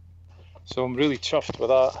 So I'm really chuffed with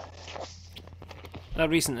that. That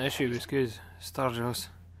recent issue was good. Star Jaws.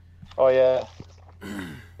 Oh yeah.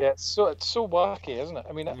 Yeah, it's so wacky, isn't it?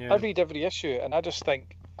 I mean, Yeah. I read every issue and I just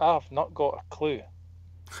think I've not got a clue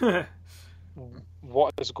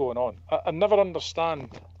what is going on. I never understand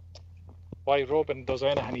why Robin does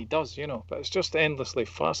anything he does, you know, but it's just endlessly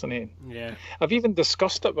fascinating. Yeah. I've even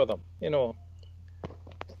discussed it with him, you know,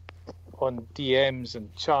 on DMs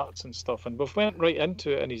and chats and stuff, and we've went right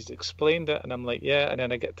into it and he's explained it and I'm like, yeah, and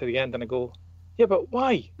then I get to the end and I go, yeah, but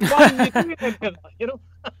why? Why are you doing it? You know?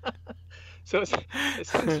 So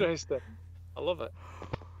it's interesting. I love it.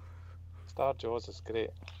 Star Jaws is great.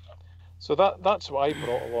 So that's what I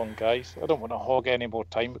brought along, guys. I don't want to hog any more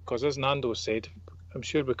time because, as Nando said, I'm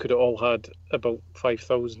sure we could have all had about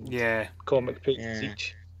 5,000 comic pages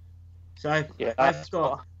each. So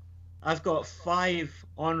I've got 5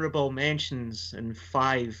 honourable mentions and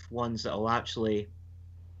 5 ones that I'll actually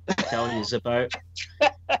tell you about.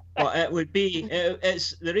 But it would be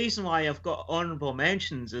it's the reason why I've got honourable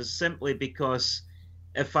mentions is simply because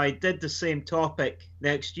if I did the same topic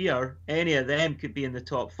next year, any of them could be in the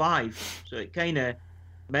top 5. So it kind of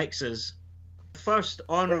mixes. First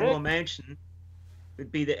honourable mention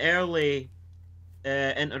would be the early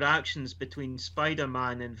interactions between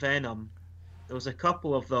Spider-Man and Venom. There was a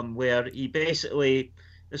couple of them where this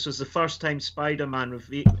was the first time Spider-Man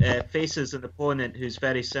faces an opponent who's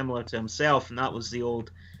very similar to himself, and that was the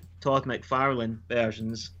old Todd McFarlane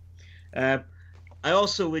versions. I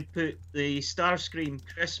also would put the Starscream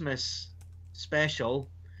Christmas special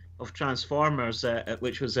of Transformers,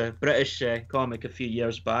 which was a British comic a few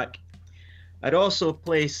years back. I'd also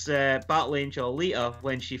place Battle Angel Alita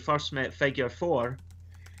when she first met Figure 4.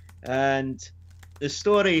 And the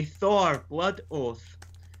story Thor Blood Oath.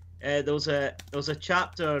 There was a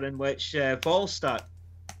chapter in which Volstagg,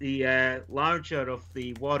 the larger of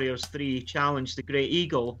the Warriors 3, challenged the Great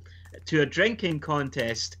Eagle to a drinking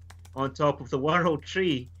contest on top of the World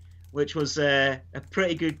Tree, which was a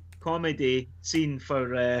pretty good comedy scene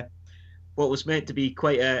for what was meant to be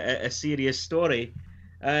quite a serious story.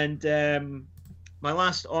 And my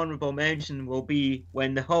last honourable mention will be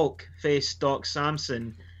when the Hulk faced Doc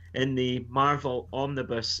Samson in the Marvel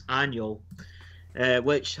Omnibus Annual,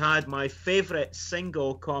 which had my favourite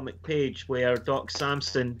single comic page where Doc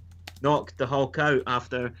Samson knocked the Hulk out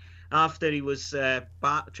after he was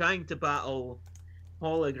trying to battle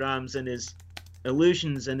holograms and his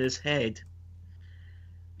illusions in his head.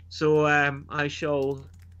 So I shall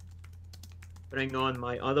bring on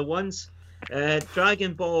my other ones.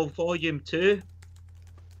 Dragon Ball Volume 2.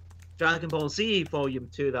 Dragon Ball Z Volume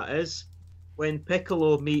 2, that is. When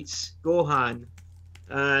Piccolo meets Gohan.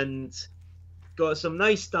 And got some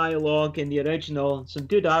nice dialogue in the original, some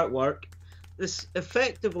good artwork. This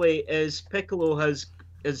effectively is Piccolo has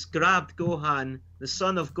grabbed Gohan, the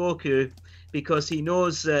son of Goku, because he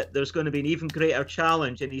knows that there's going to be an even greater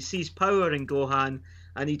challenge, and he sees power in Gohan,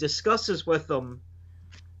 and he discusses with them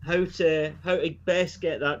how to best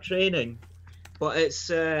get that training. But it's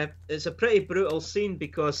a pretty brutal scene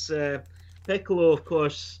because Piccolo, of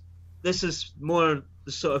course, this is more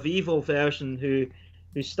the sort of evil version who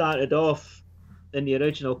started off in the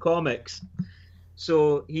original comics.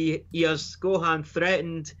 So he has Gohan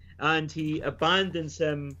threatened, and he abandons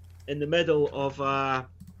him in the middle of a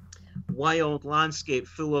wild landscape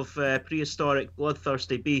full of prehistoric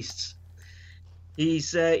bloodthirsty beasts. He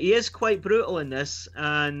is quite brutal in this,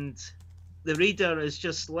 and the reader is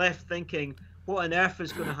just left thinking, what on earth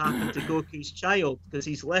is going to happen to Goku's child? Because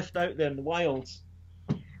he's left out there in the wilds.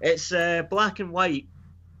 It's black and white,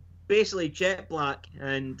 basically jet black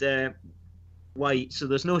and white, so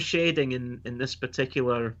there's no shading in this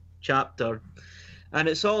particular chapter. And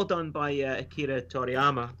it's all done by Akira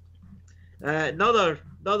Toriyama. Another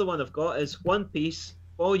one I've got is One Piece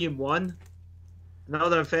Volume 1,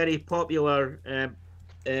 another very popular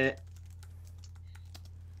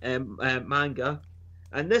manga,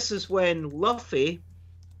 and this is when Luffy,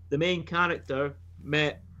 the main character,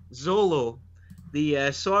 met Zolo,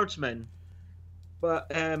 the swordsman.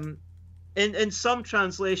 But in some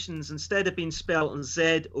translations, instead of being spelled in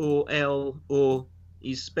Z-O-L-O,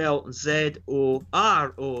 he's spelled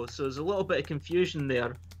Z-O-R-O, so there's a little bit of confusion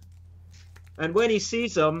there. And when he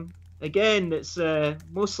sees him, again, it's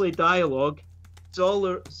mostly dialogue.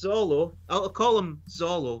 Zolo, I'll call him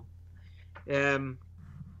Zolo.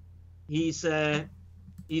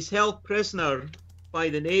 He's held prisoner by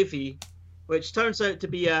the Navy, which turns out to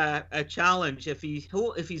be a challenge. If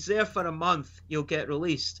he's there for a month, he'll get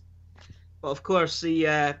released. But of course,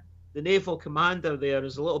 the naval commander there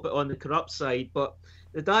is a little bit on the corrupt side. But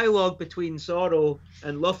the dialogue between Zoro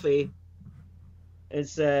and Luffy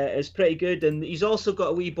is pretty good, and he's also got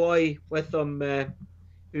a wee boy with him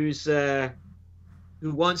who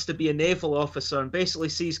wants to be a naval officer and basically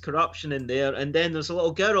sees corruption in there. And then there's a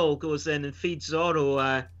little girl goes in and feeds Zoro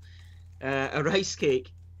a rice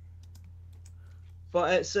cake.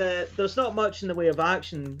 But it's there's not much in the way of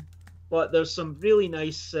action, but there's some really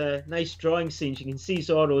nice drawing scenes. You can see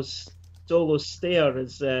Zolo's stare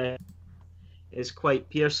is quite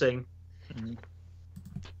piercing.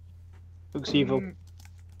 Looks evil.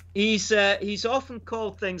 He's often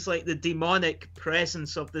called things like the demonic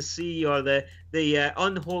presence of the sea, or the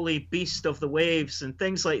unholy beast of the waves, and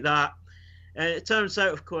things like that. And it turns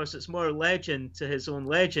out, of course, it's more legend to his own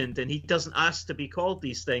legend, and he doesn't ask to be called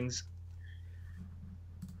these things.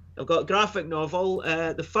 I've got a graphic novel,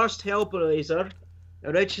 the first Hellblazer,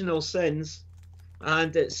 Original Sins,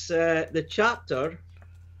 and it's the chapter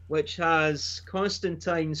which has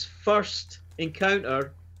Constantine's first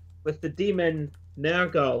encounter with the demon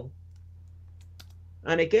Nergal.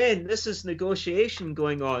 And again, this is negotiation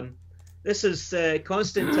going on. This is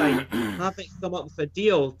Constantine having to come up with a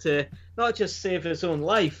deal to not just save his own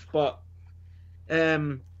life, but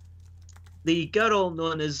the girl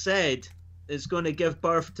known as Zed is going to give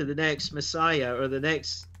birth to the next Messiah, or the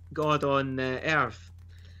next god on Earth.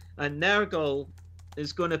 And Nergal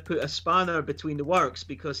is going to put a spanner between the works,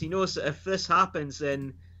 because he knows that if this happens,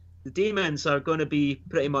 then the demons are going to be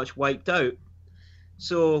pretty much wiped out.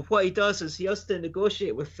 So what he does is he has to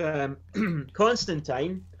negotiate with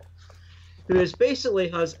Constantine, who basically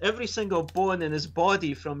has every single bone in his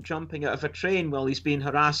body from jumping out of a train while he's being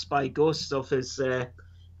harassed by ghosts of his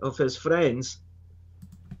friends.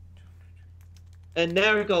 And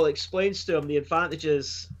Nergal explains to him the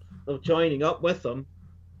advantages of joining up with them.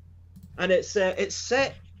 And it's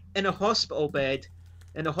set in a hospital bed,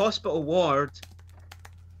 in a hospital ward,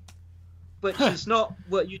 which is not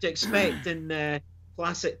what you'd expect in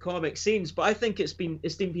classic comic scenes. But I think it's been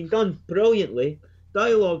done brilliantly.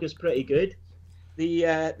 Dialogue is pretty good. The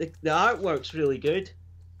artwork's really good,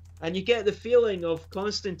 and you get the feeling of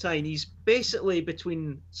Constantine. He's basically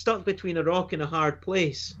stuck between a rock and a hard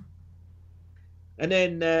place. And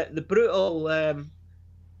then the brutal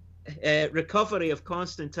recovery of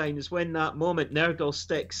Constantine is when that moment Nergal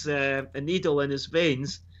sticks a needle in his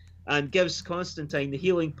veins and gives Constantine the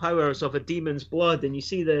healing powers of a demon's blood, and you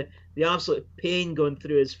see the absolute pain going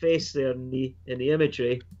through his face there in the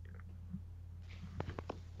imagery.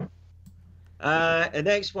 The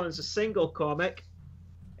next one is a single comic,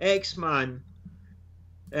 X-Man.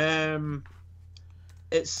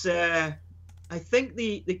 It's I think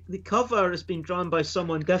the cover has been drawn by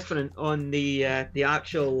someone different on the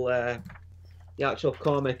actual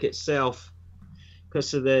comic itself,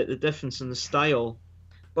 because of the difference in the style.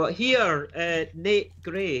 But here, Nate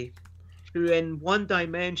Gray, who in One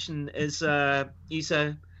Dimension is he's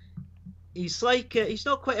not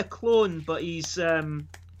quite a clone, but he's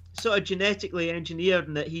sort of genetically engineered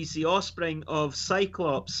in that he's the offspring of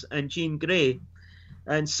Cyclops and Jean Grey,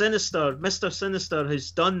 and Mr. Sinister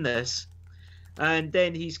has done this, and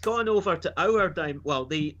then he's gone over to our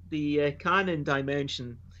the canon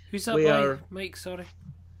dimension. Who's that by, Mike? Sorry.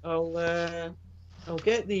 I'll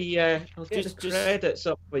get the credits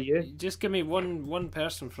up for you. Just give me one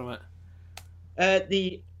person from it.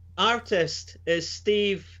 The artist is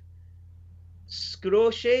Steve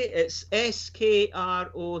Skroce. It's Skroce.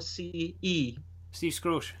 Steve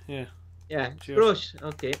Skroce, yeah. Yeah, Skroce.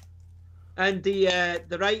 Okay. And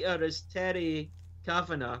the writer is Terry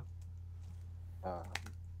Kavanagh.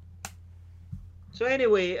 So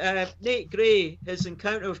anyway, Nate Gray, his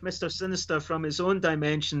encounter with Mr. Sinister from his own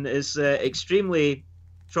dimension is extremely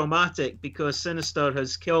traumatic because Sinister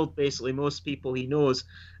has killed basically most people he knows,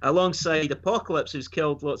 alongside Apocalypse, who's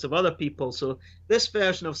killed lots of other people. So this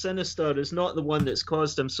version of Sinister is not the one that's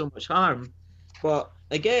caused him so much harm. But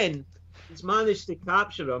again, he's managed to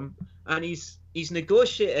capture him, and he's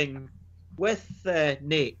negotiating with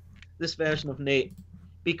Nate, this version of Nate,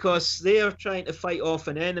 because they are trying to fight off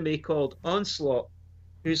an enemy called Onslaught,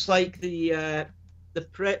 who's like the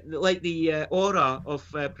aura of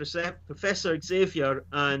Professor Xavier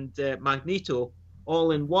and Magneto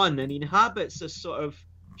all in one, and he inhabits this sort of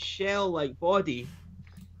shell-like body,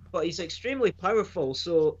 but he's extremely powerful.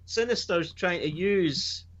 So Sinister's trying to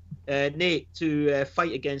use Nate to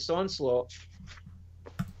fight against Onslaught.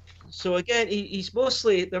 So again,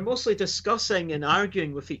 they're mostly discussing and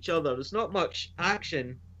arguing with each other. There's not much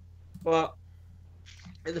action, but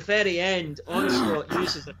at the very end, Onslaught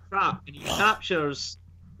uses a trap and he captures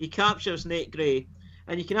Nate Grey,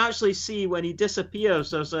 and you can actually see when he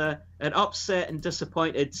disappears, there's an upset and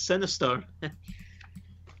disappointed Sinister.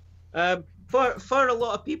 For a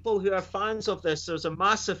lot of people who are fans of this, there's a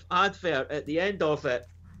massive advert at the end of it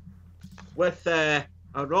with a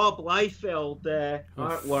Rob Liefeld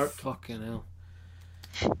artwork. Fucking hell.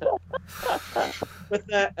 With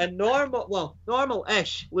a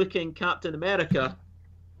normal-ish looking Captain America.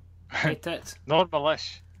 Hate it.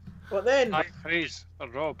 Normal-ish. But then, High praise for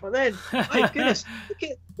Rob. my goodness,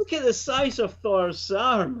 look at the size of Thor's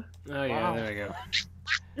arm. Oh yeah, Wow. there we go.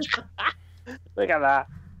 Look at that.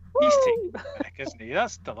 He's Woo! taking the pick, isn't he?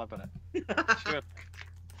 That's deliberate. Sure.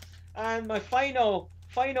 And my final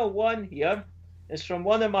one here is from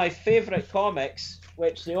one of my favourite comics,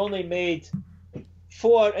 which they only made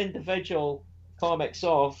 4 individual comics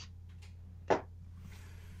of.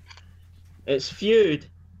 It's Feud.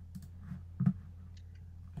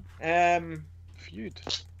 Feud.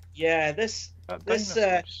 Yeah, this I've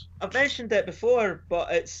mentioned it before,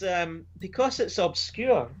 but it's because it's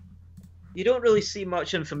obscure, you don't really see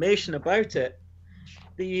much information about it.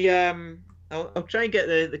 I'll try and get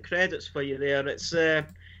the credits for you there.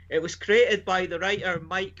 It was created by the writer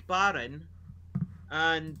Mike Barron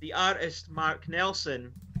and the artist Mark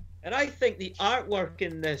Nelson, and I think the artwork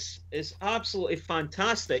in this is absolutely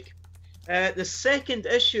fantastic. The second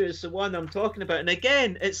issue is the one I'm talking about, and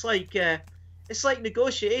again, it's like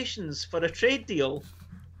negotiations for a trade deal,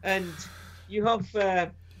 and you have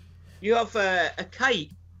a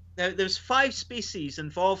kite. Now, there's 5 species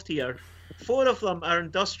involved here. 4 of them are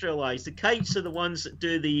industrialized. The kites are the ones that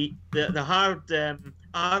do the hard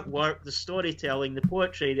artwork, the storytelling, the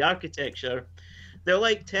poetry, the architecture. They're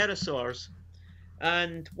like pterosaurs,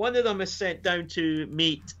 and one of them is sent down to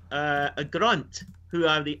meet a grunt, who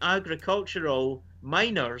are the agricultural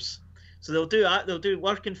miners. So they'll do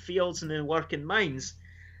work in fields and then work in mines.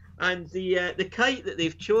 And the kite that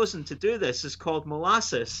they've chosen to do this is called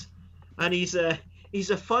Molasses, and he's a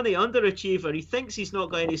funny underachiever. He thinks he's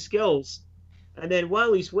not got any skills, and then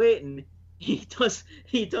while he's waiting, he does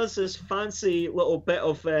this fancy little bit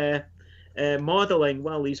of modelling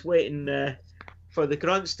while he's waiting for the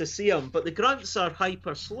grunts to see him. But the grunts are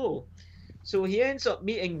hyper slow, so he ends up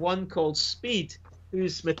meeting one called Speed,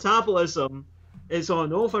 whose metabolism is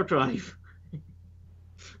on overdrive.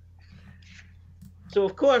 So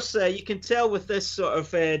of course you can tell with this sort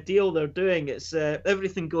of deal they're doing, it's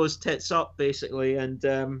everything goes tits up basically, and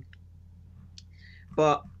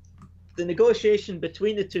but the negotiation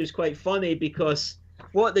between the two is quite funny because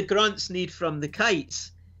what the grunts need from the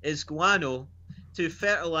kites is guano to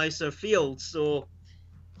fertilize their fields. So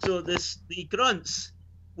the grunts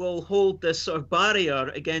will hold this sort of barrier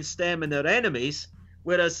against them and their enemies,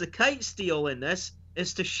 whereas the kite's deal in this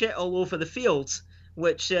is to shit all over the fields,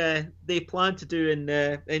 which they plan to do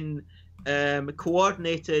in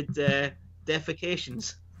coordinated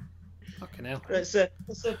defecations. Fucking hell. It's a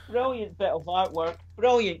brilliant bit of artwork,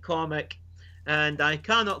 brilliant comic, and I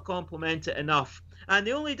cannot compliment it enough. And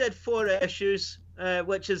they only did 4 issues,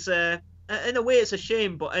 which is in a way it's a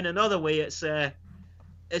shame, but in another way it's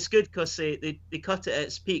good because they cut it at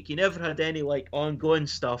its peak. You never had any like ongoing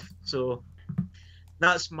stuff, so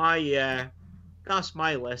that's my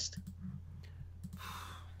list.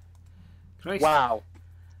 Christ. Wow.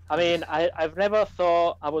 I mean, I've never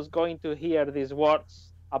thought I was going to hear these words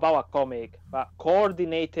about a comic, but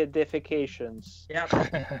coordinated defecations. Yep.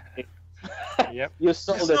 Yep. You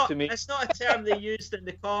sold it to me. It's not a term they used in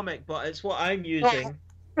the comic, but it's what I'm using.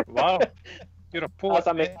 Wow. You're a poet.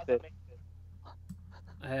 That's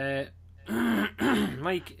amazing.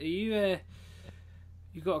 Mike, are you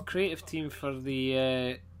got a creative team for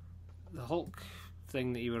the Hulk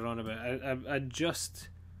thing that you were on about? I just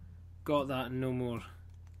got that and no more.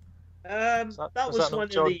 That was not one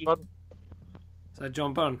John of the. Byrne? Is that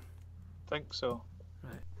John Byrne? Think so.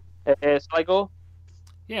 Shall I go?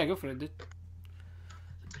 Yeah, go for it, dude.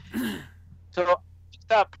 So,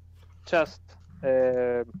 just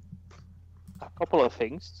a couple of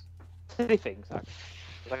things. 3 things, actually.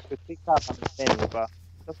 I could pick up on many, but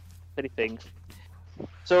just 3 things.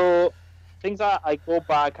 So, things that I go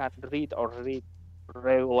back and read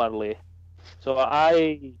regularly. So,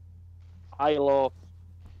 I love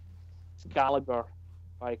Excalibur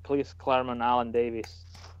by Chris Claremont, Alan Davis.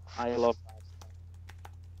 I love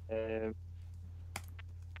that.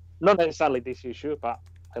 Not necessarily this issue, but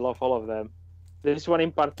I love all of them. This one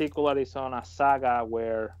in particular is on a saga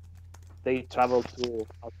where they travel to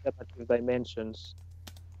alternative dimensions,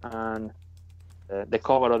 and the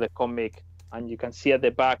cover of the comic, and you can see at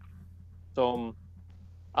the back some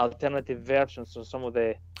alternative versions of some of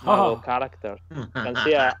the Marvel characters. You can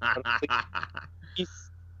see a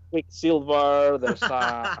Quicksilver, there's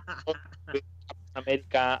a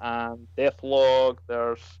America and Deathlock,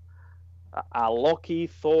 there's a Loki,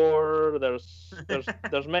 Thor, there's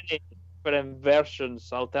many different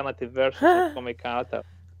versions, alternative versions of comic characters.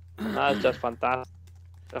 That's just fantastic.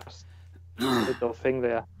 Just a little thing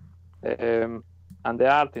there. And the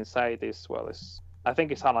art inside is, well, I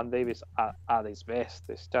think it's Alan Davis at his best.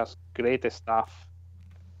 It's just great stuff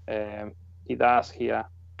he does here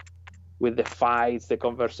with the fights, the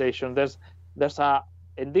conversation. There's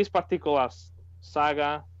in this particular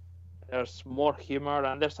saga, there's more humor,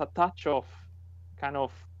 and there's a touch of kind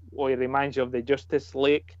of what it reminds you of the Justice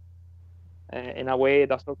League in a way.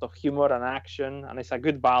 That sort of humor and action, and it's a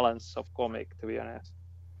good balance of comic, to be honest.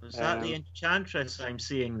 Is that the Enchantress I'm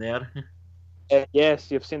seeing there?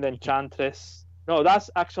 Yes, you've seen the Enchantress. No, that's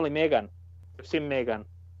actually Megan. You've seen Megan.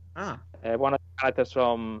 One of the characters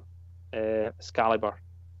from Excalibur.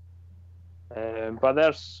 But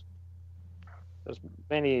there's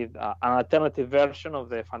many. An alternative version of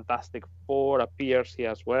the Fantastic Four appears here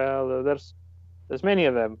as well. There's many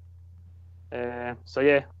of them. So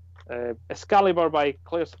yeah, Excalibur by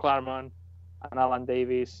Chris Claremont and Alan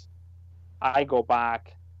Davis. I go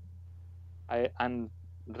back and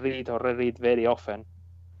read or reread very often.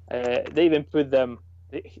 They even put them.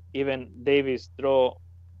 Even Davis draw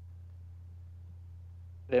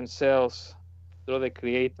themselves, draw the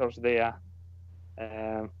creators there.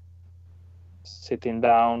 Sitting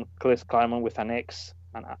down, Chris Claremont with an X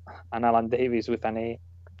and Alan Davis with an A.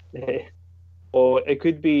 Or it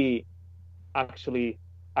could be actually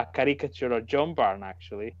a caricature of John Byrne,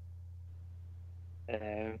 actually.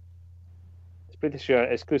 It's pretty sure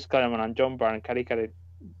it's Chris Claremont and John Byrne caricature,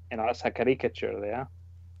 as a caricature there,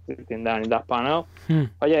 sitting down in that panel.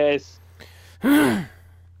 But yeah, it's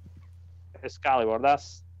Excalibur.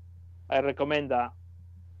 I recommend that.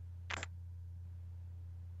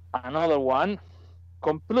 Another one,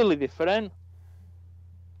 completely different.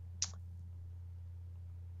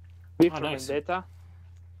 V for Vendetta.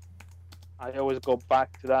 I always go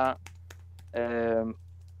back to that.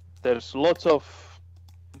 There's lots of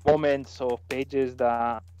moments or pages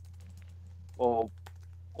or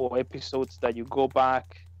episodes that you go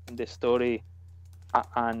back in the story,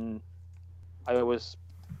 and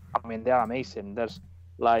they're amazing. There's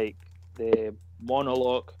like the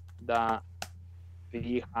monologue that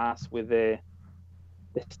he has with the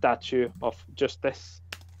statue of Justice.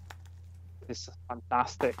 This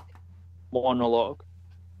fantastic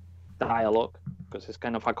dialogue, because it's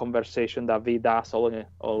kind of a conversation that V does all in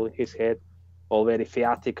his head, all very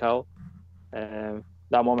theatrical. That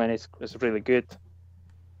moment is really good.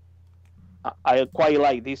 I quite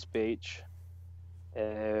like this page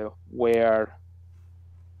where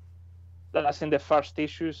that's in the first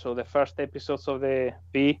issue, so the first episodes of the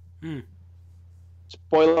V.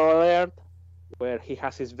 Spoiler alert, where he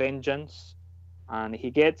has his vengeance and he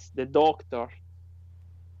gets the Doctor,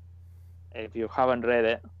 if you haven't read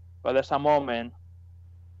it, but there's a moment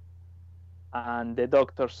and the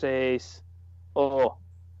Doctor says, "Oh,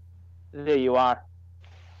 there you are,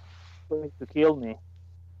 going to kill me,"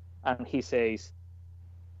 and he says,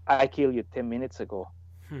 "I killed you 10 minutes ago.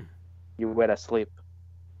 You were asleep."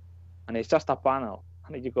 And it's just a panel,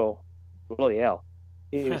 and you go, bloody hell.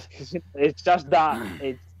 It's just that,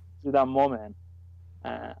 it's that moment.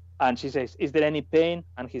 And she says, "Is there any pain?"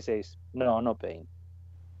 And he says, no pain.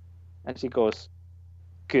 And she goes,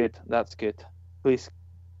 "Good, that's good. Please,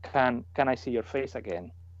 can I see your face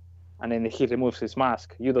again?" And then he removes his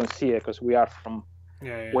mask. You don't see it because we are from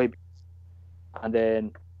way back. And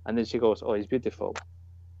then she goes, "Oh, it's beautiful."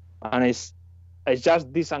 And it's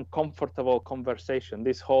just this uncomfortable conversation,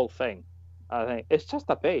 this whole thing. I think it's just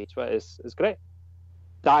a page, but it's great.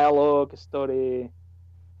 Dialogue, story,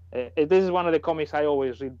 This is one of the comics I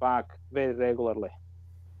always read back very regularly.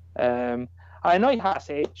 I know it has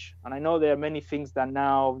age, and I know there are many things that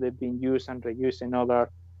now they've been used and reused in other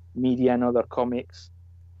media and other comics.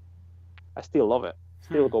 I still love it.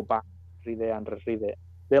 Still go back, read it and reread it.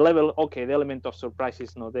 The element of surprise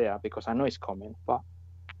is not there because I know it's coming, but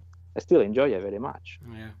I still enjoy it very much.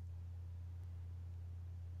 Yeah.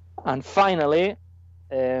 And finally,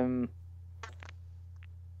 Calvin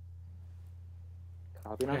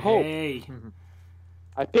and Hope. Hey.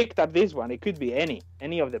 I picked up this one. It could be any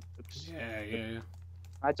of the books. Yeah.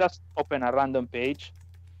 I just open a random page,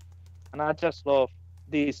 and I just love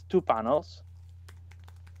these 2 panels.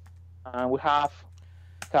 And we have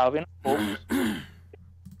Calvin and Hope.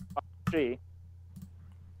 3.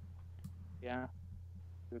 Yeah,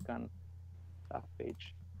 you can that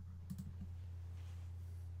page.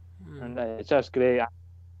 And it's just great.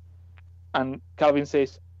 And Calvin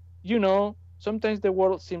says, sometimes the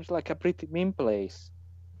world seems like a pretty mean place.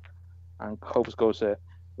 And Hobbes goes,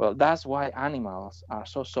 well, that's why animals are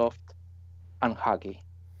so soft and huggy.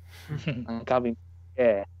 And Calvin,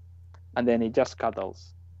 yeah. And then he just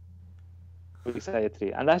cuddles beside a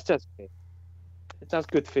tree. And that's just great. It's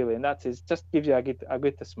just good feeling. That is, just gives you a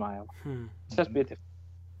good smile. It's just beautiful.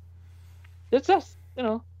 It's just,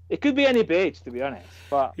 it could be any page, to be honest.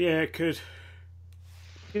 But yeah, it could.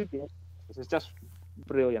 It's just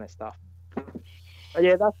brilliant stuff. But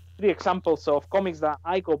yeah, that's 3 examples of comics that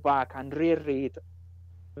I go back and reread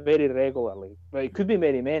very regularly. But it could be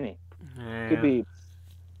many. Yeah. It could be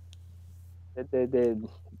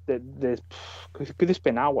could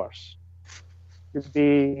spend hours. It could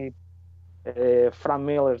be Frank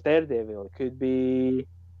Miller's Daredevil. It could be,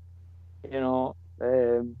 don't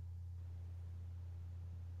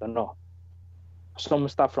know, some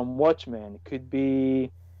stuff from Watchmen. It could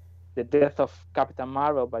be The Death of Captain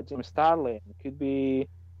Marvel by Jim Starlin. It could be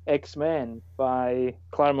X-Men by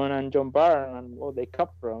Claremont and John Byrne and what they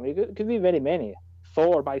cut from. It could be very many.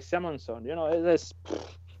 Thor by Simonson. There's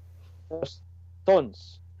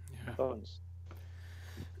tons. Yeah. Tons.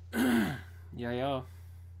 Yeah.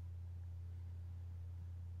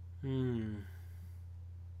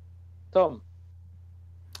 Tom.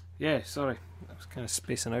 Yeah, sorry. I was kind of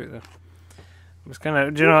spacing out there. I was kind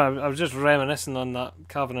of, I was just reminiscing on that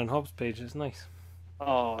Calvin and Hobbes page. It's nice.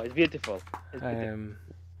 Oh, it's beautiful. Well,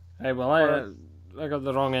 I got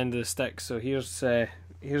the wrong end of the stick, so here's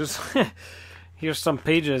here's some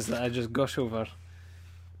pages that I just gush over.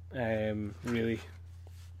 Really,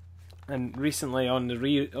 and recently on the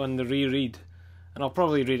reread, and I'll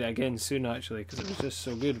probably read it again soon actually because it was just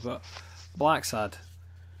so good. But Blacksad,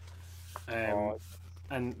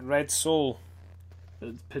 and Red Soul,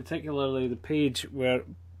 particularly the page where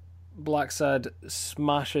Blacksad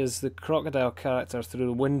smashes the crocodile character through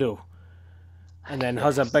the window, and then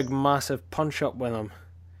has a big massive punch up with him.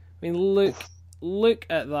 I mean, look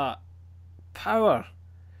at that power.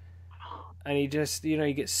 And he just,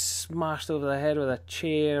 he gets smashed over the head with a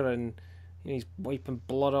chair, and he's wiping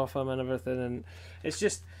blood off him and everything. And it's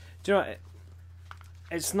just,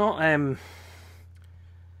 it's not,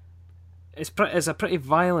 it's a pretty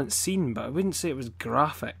violent scene, but I wouldn't say it was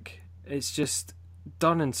graphic. It's just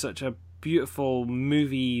done in such a beautiful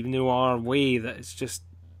movie noir way that it's just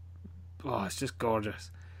gorgeous.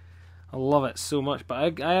 I love it so much.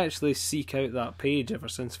 But I actually seek out that page ever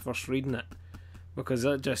since first reading it, because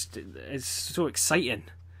it's so exciting.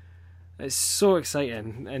 It's so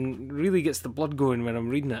exciting and really gets the blood going when I'm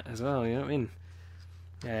reading it as well, you know what I mean?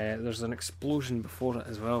 There's an explosion before it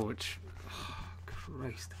as well, which,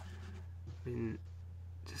 Christ, I mean,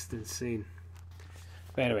 just insane.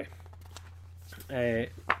 But anyway,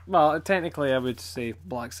 well, technically I would say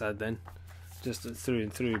Blacksad then, just through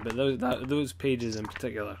and through, but those pages in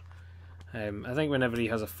particular, I think whenever he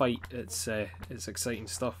has a fight, it's exciting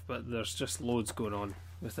stuff, but there's just loads going on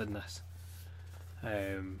within this.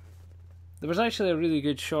 There was actually a really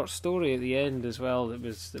good short story at the end as well that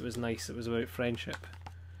was nice. It was about friendship.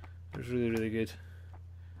 It was really, really good.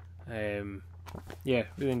 Yeah,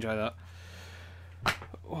 really enjoy that.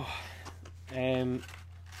 Ow.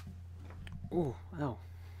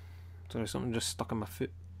 Sorry, something just stuck in my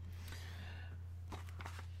foot.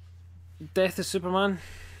 Death of Superman.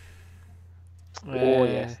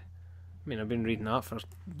 Yes. I mean, I've been reading that for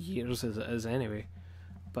years as it is anyway.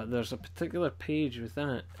 But there's a particular page within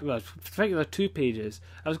it. Well, particular 2 pages.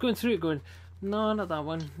 I was going through it going, no, not that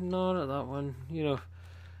one. No, not that one.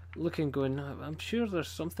 Looking, going, I'm sure there's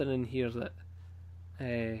something in here that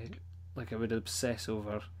like I would obsess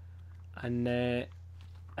over. And I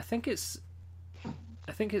think it's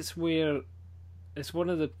where it's one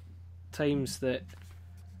of the times that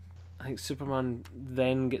I think Superman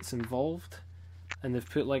then gets involved, and they've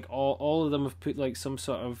put like all of them have put like some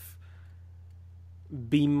sort of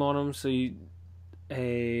beam on him. So you,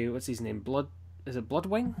 what's his name? Is it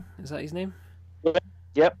Bloodwing? Is that his name?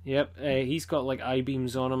 Yep. Yep. He's got like eye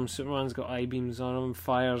beams on him. Superman's got eye beams on him.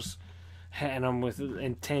 Fire's hitting him with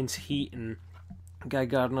intense heat, and Guy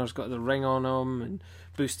Gardner's got the ring on him, and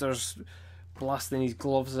Booster's blasting his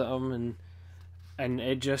gloves at him, and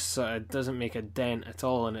it just sort of doesn't make a dent at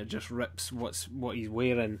all, and it just rips what he's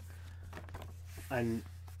wearing, and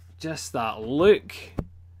just that look,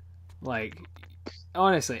 like,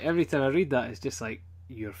 honestly, every time I read that, it's just like,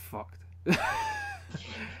 you're fucked.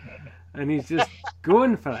 And he's just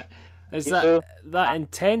going for it. It's that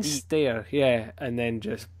intense stare, yeah, and then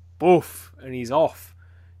just boof, and he's off.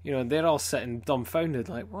 You know, they're all sitting dumbfounded,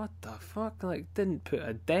 like, what the fuck? Like, didn't put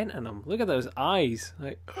a dent in him. Look at those eyes.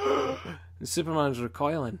 Like, and Superman's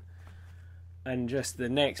recoiling. And just the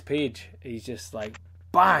next page, he's just like,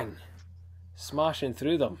 bang! Smashing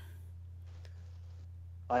through them.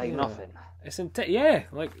 Like nothing. It's yeah,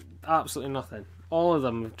 like, absolutely nothing. All of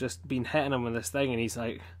them have just been hitting him with this thing, and he's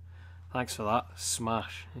like, thanks for that.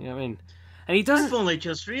 Smash. You know what I mean? And he doesn't... I've only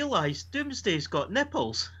just realised Doomsday's got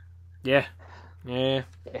nipples. Yeah. Yeah,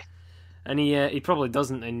 and he probably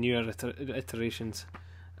doesn't in newer iterations,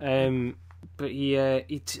 but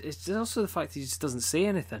it's also the fact he just doesn't say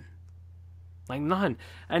anything, like nothing.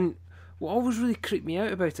 And what always really creeped me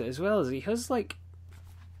out about it as well is he has like,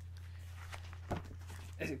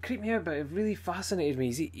 it creeped me out, but it really fascinated me.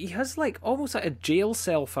 Is he has like almost like a jail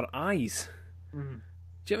cell for eyes. Mm.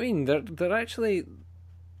 Do you know what I mean? They're actually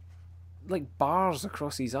like bars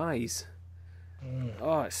across his eyes.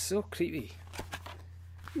 Oh, it's so creepy.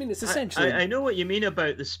 I mean, it's essentially... I know what you mean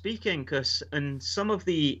about the speaking, because in some of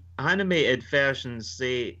the animated versions,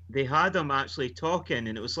 they had him actually talking,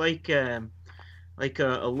 and it was like a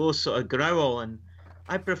low sort of growl, and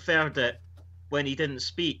I preferred it when he didn't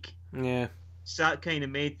speak. Yeah. So that kind of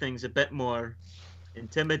made things a bit more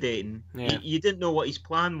intimidating. Yeah. You didn't know what his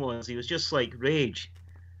plan was. He was just like rage.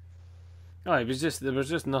 Oh, there was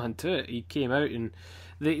just nothing to it. He came out and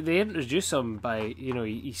they introduce him by, you know,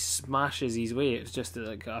 he smashes his way. It's just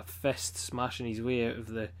like a fist smashing his way out of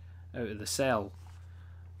the cell,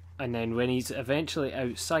 and then when he's eventually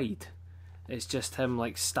outside, it's just him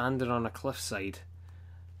like standing on a cliffside.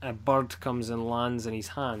 A bird comes and lands in his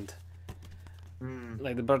hand.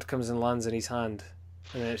 Like the bird comes and lands in his hand,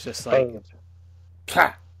 and then it's just like,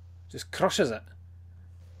 just crushes it,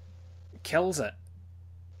 kills it.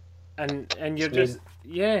 And you're just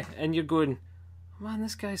and you're going, man,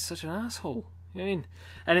 this guy's such an asshole. You know what I mean?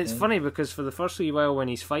 And it's funny because for the first wee while when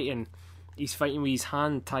he's fighting with his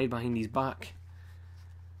hand tied behind his back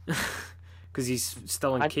because he's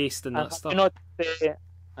still encased in that stuff.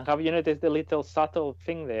 Have you noticed the little subtle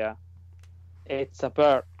thing there? It's a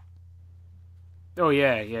bird. Oh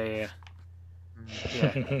yeah. Bird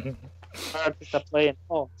is a plane.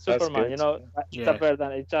 Oh, Superman, you know, it's a bird,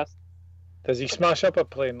 and it just. Does he smash up a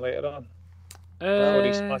plane later on? Or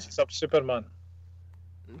he smashes up Superman?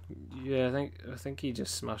 Yeah, I think he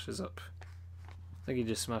just smashes up. I think he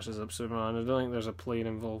just smashes up Superman. I don't think there's a plane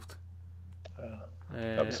involved.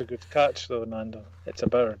 That was a good catch, though, Nando. It's a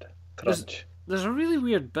bird. Crunch. There's a really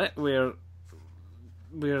weird bit where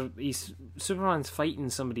Superman's fighting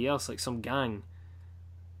somebody else, like some gang,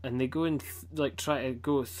 and they go and try to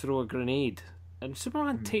go throw a grenade. And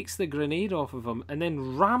Superman takes the grenade off of him and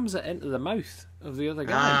then rams it into the mouth of the other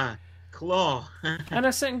guy. Claw. And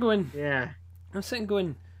I'm sitting going, yeah. I'm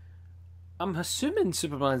assuming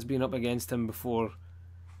Superman's been up against him before,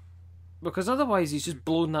 because otherwise he's just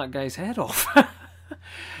blown that guy's head off.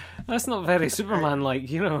 That's not very Superman-like,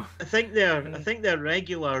 you know. I think they're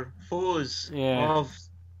regular foes of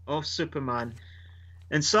Superman,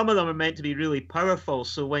 and some of them are meant to be really powerful.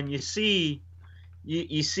 So when you see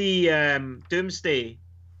Doomsday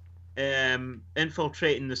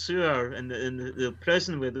infiltrating the sewer in the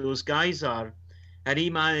prison where those guys are, and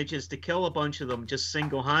he manages to kill a bunch of them just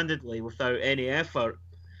single-handedly without any effort.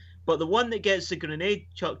 But the one that gets the grenade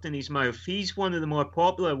chucked in his mouth, he's one of the more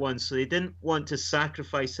popular ones, so they didn't want to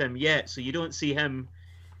sacrifice him yet. So you don't see him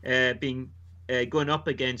going up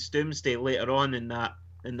against Doomsday later on in that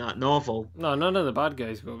novel. No, none of the bad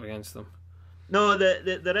guys go up against them. No,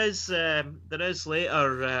 there is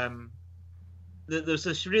later. There's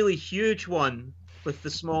this really huge one with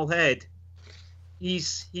the small head.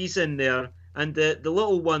 He's in there, and the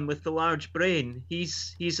little one with the large brain.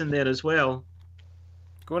 He's in there as well.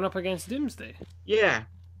 Going up against Doomsday. Yeah,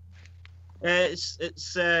 it's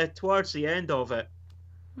towards the end of it.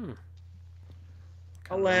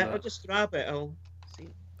 I'll just grab it. I'll see.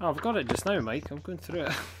 Oh, I've got it just now, Mike. I'm going through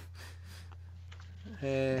it.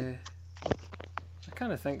 I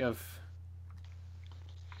kind of think of.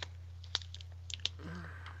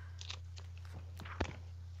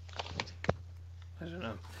 I don't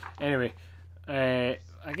know. Anyway, I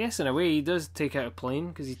guess in a way he does take out a plane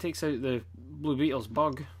because he takes out the Blue Beetle's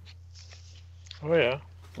bug. Oh yeah.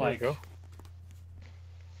 There Like you go.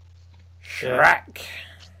 Shrek.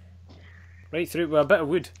 Right through with a bit of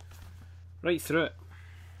wood. Right through it.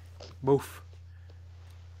 Both.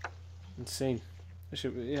 Insane.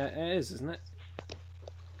 Yeah, it is, isn't it?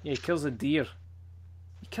 Yeah, he kills a deer.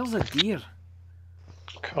 He kills a deer.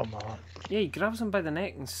 Come on. Yeah, he grabs him by the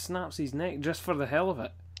neck and snaps his neck just for the hell of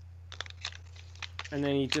it. And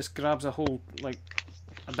then he just grabs a whole, like,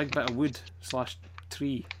 a big bit of wood /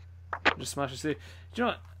 tree. Just smashes through. Do you know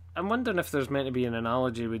what? I'm wondering if there's meant to be an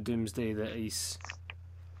analogy with Doomsday that he's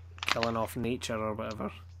killing off nature or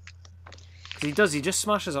whatever. Because he just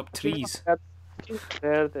smashes up trees.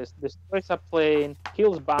 There, destroys a plane,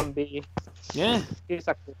 kills Bambi. Yeah, Kills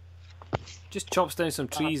a... just chops down some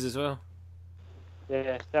trees as well.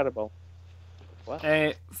 Yeah, terrible. What?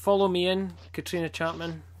 Follow Me In, Katrina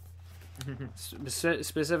Chapman.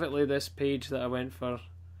 Specifically this page that I went for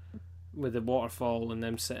with the waterfall and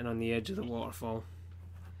them sitting on the edge of the waterfall.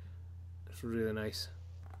 It's really nice.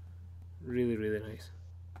 Really, really nice.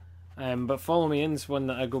 But Follow Me In's one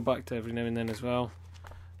that I go back to every now and then as well.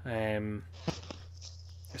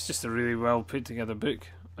 It's just a really well put together book,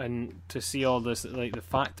 and to see all this, like the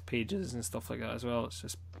fact pages and stuff like that as well, it's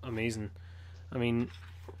just amazing. I mean,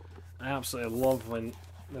 I absolutely love when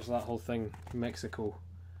there's that whole thing Mexico,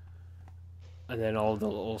 and then all the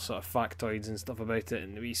little sort of factoids and stuff about it,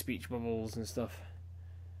 and the wee speech bubbles and stuff.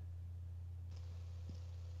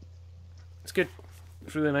 It's good.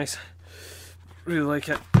 It's really nice. Really like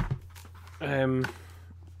it.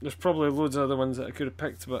 There's probably loads of other ones that I could have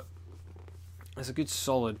picked, but it's a good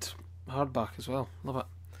solid hardback as well. Love it.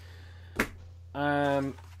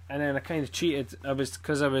 And then I kind of cheated.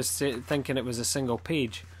 Because I was thinking it was a single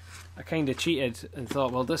page. I kind of cheated and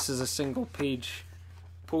thought, well, this is a single page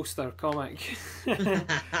poster comic.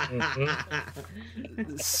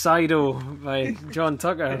 Sido by John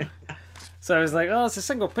Tucker. So I was like, oh, it's a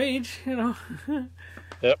single page, you know.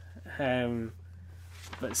 Yep.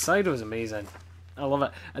 But Sido's amazing. I love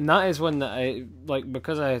it. And that is one that I like,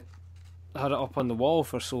 because I had it up on the wall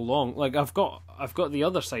for so long. Like I've got the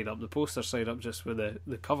other side up, the poster side up, just with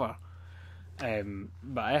the cover.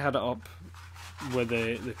 But I had it up with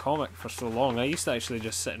the comic for so long. I used to actually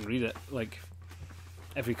just sit and read it, like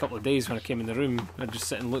every couple of days when I came in the room. I'd just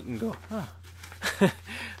sit and look and go, and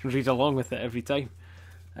read along with it every time.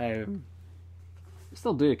 I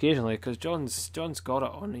still do occasionally because John's got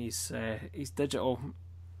it on his digital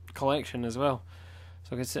collection as well, so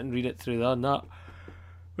I can sit and read it through that.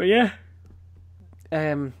 But yeah,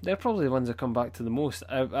 they're probably the ones I come back to the most.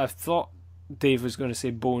 I thought Dave was going to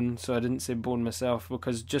say Bone, so I didn't say Bone myself,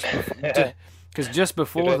 because just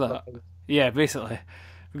before that, yeah, basically,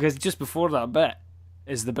 because just before that bit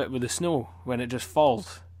is the bit with the snow when it just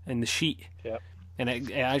falls in the sheet. Yeah. And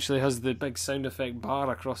it actually has the big sound effect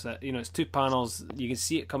bar across it. You know, it's two panels. You can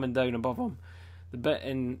see it coming down above them. The bit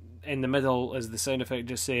in the middle is the sound effect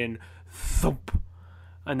just saying thump,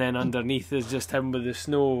 and then underneath is just him with the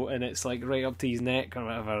snow, and it's like right up to his neck or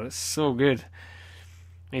whatever. It's so good.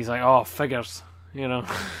 He's like, oh, figures, you know.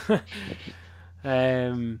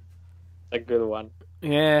 A good one.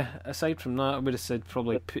 Yeah. Aside from that, I would have said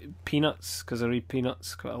probably Peanuts, because I read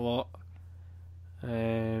Peanuts quite a lot.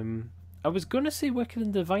 I was going to say Wicked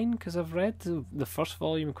and Divine because I've read the first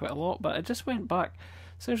volume quite a lot, but I just went back.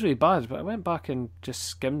 Sounds really bad, but I went back and just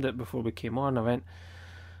skimmed it before we came on. I went,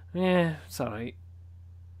 yeah, it's alright.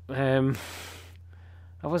 I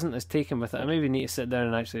wasn't as taken with it. I maybe need to sit down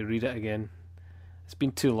and actually read it again. It's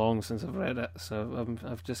been too long since I've read it, so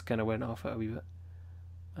I've just kind of went off it a wee bit.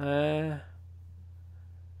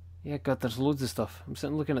 Yeah, God, there's loads of stuff. I'm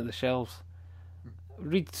sitting looking at the shelves.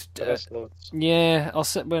 Read. Yeah, I'll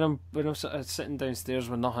sit when I'm sort of sitting downstairs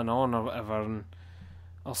with nothing on or whatever, and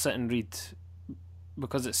I'll sit and read,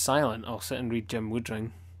 because it's silent. I'll sit and read Jim Woodring,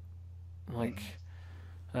 like,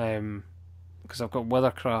 because I've got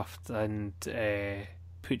Weathercraft and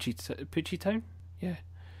Poochie Town, yeah,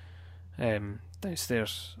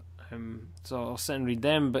 downstairs. So I'll sit and read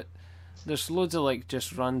them, but there's loads of like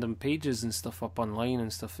just random pages and stuff up online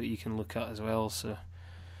and stuff that you can look at as well. So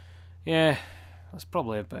yeah. That's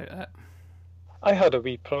probably about it. I had a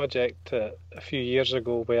wee project a few years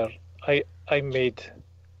ago where I made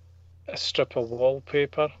a strip of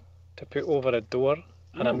wallpaper to put over a door,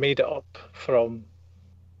 and I made it up from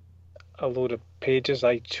a load of pages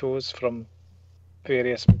I chose from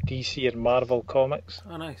various DC and Marvel comics.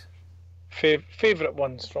 Oh, nice. favourite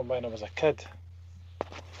ones from when I was a kid.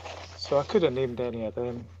 So I could have named any of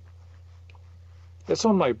them. It's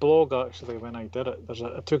on my blog actually. When I did it,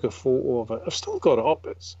 I took a photo of it. I've still got it up.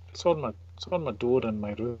 It's on my door in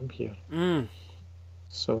my room here.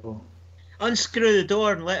 So Unscrew the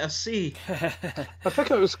door and let us see. I think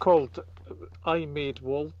it was called I Made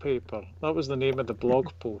Wallpaper. That was the name of the blog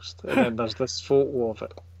post. And then there's this photo of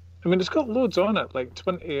it. I mean, it's got loads on it, like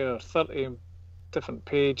 20 or 30 different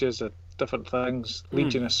pages of different things.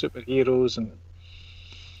 Legion of Superheroes and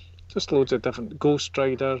just loads of different... Ghost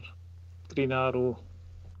Rider, Green Arrow.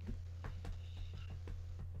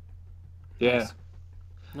 Yeah.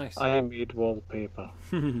 Nice. I Made Wallpaper.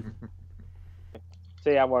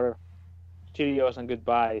 Say our cheerios and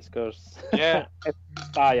goodbyes, because Yeah. it's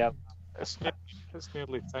tired. It's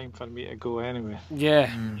nearly time for me to go anyway.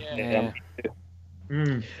 Yeah.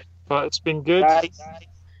 But it's been good. Guys, It's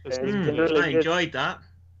it's been been good. really I good. enjoyed that.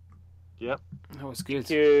 Yep. That was good.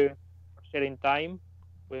 Thank you for sharing time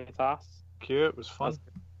with us. Cute. It was fun.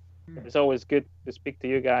 It's always good to speak to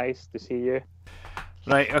you guys, to see you.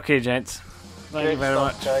 Right, okay, gents. Thank you very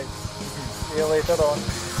much. Guys. See you later on.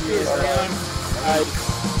 Bye.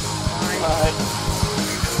 Bye.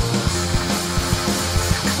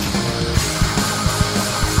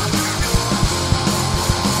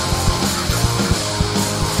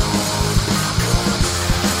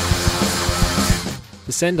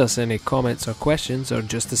 To send us any comments or questions or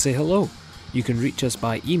just to say hello, you can reach us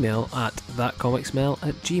by email at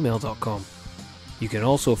thatcomicsmell@gmail.com. You can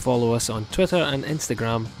also follow us on Twitter and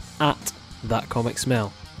Instagram at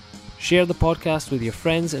thatcomicsmell. Share the podcast with your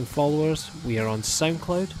friends and followers. We are on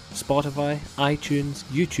SoundCloud, Spotify, iTunes,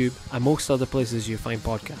 YouTube, and most other places you find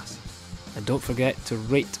podcasts. And don't forget to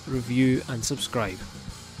rate, review, and subscribe.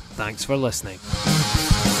 Thanks for listening.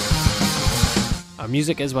 Our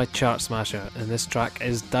music is by Chart Smasher, and this track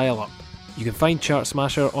is Dial Up. You can find Chart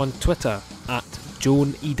Smasher on Twitter at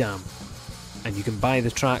Joan Edam, and you can buy the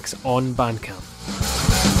tracks on Bandcamp.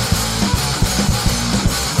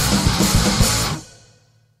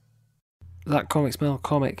 That Comic Smell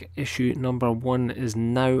comic issue number 1 is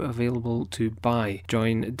now available to buy.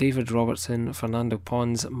 Join David Robertson, Fernando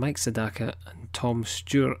Pons, Mike Sadaka and Tom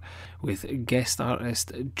Stewart with guest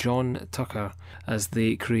artist John Tucker as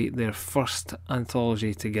they create their first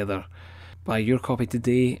anthology together. Buy your copy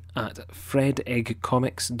today at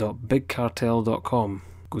fredeggcomics.bigcartel.com.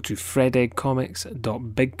 Go to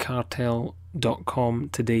fredeggcomics.bigcartel.com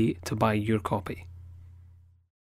today to buy your copy.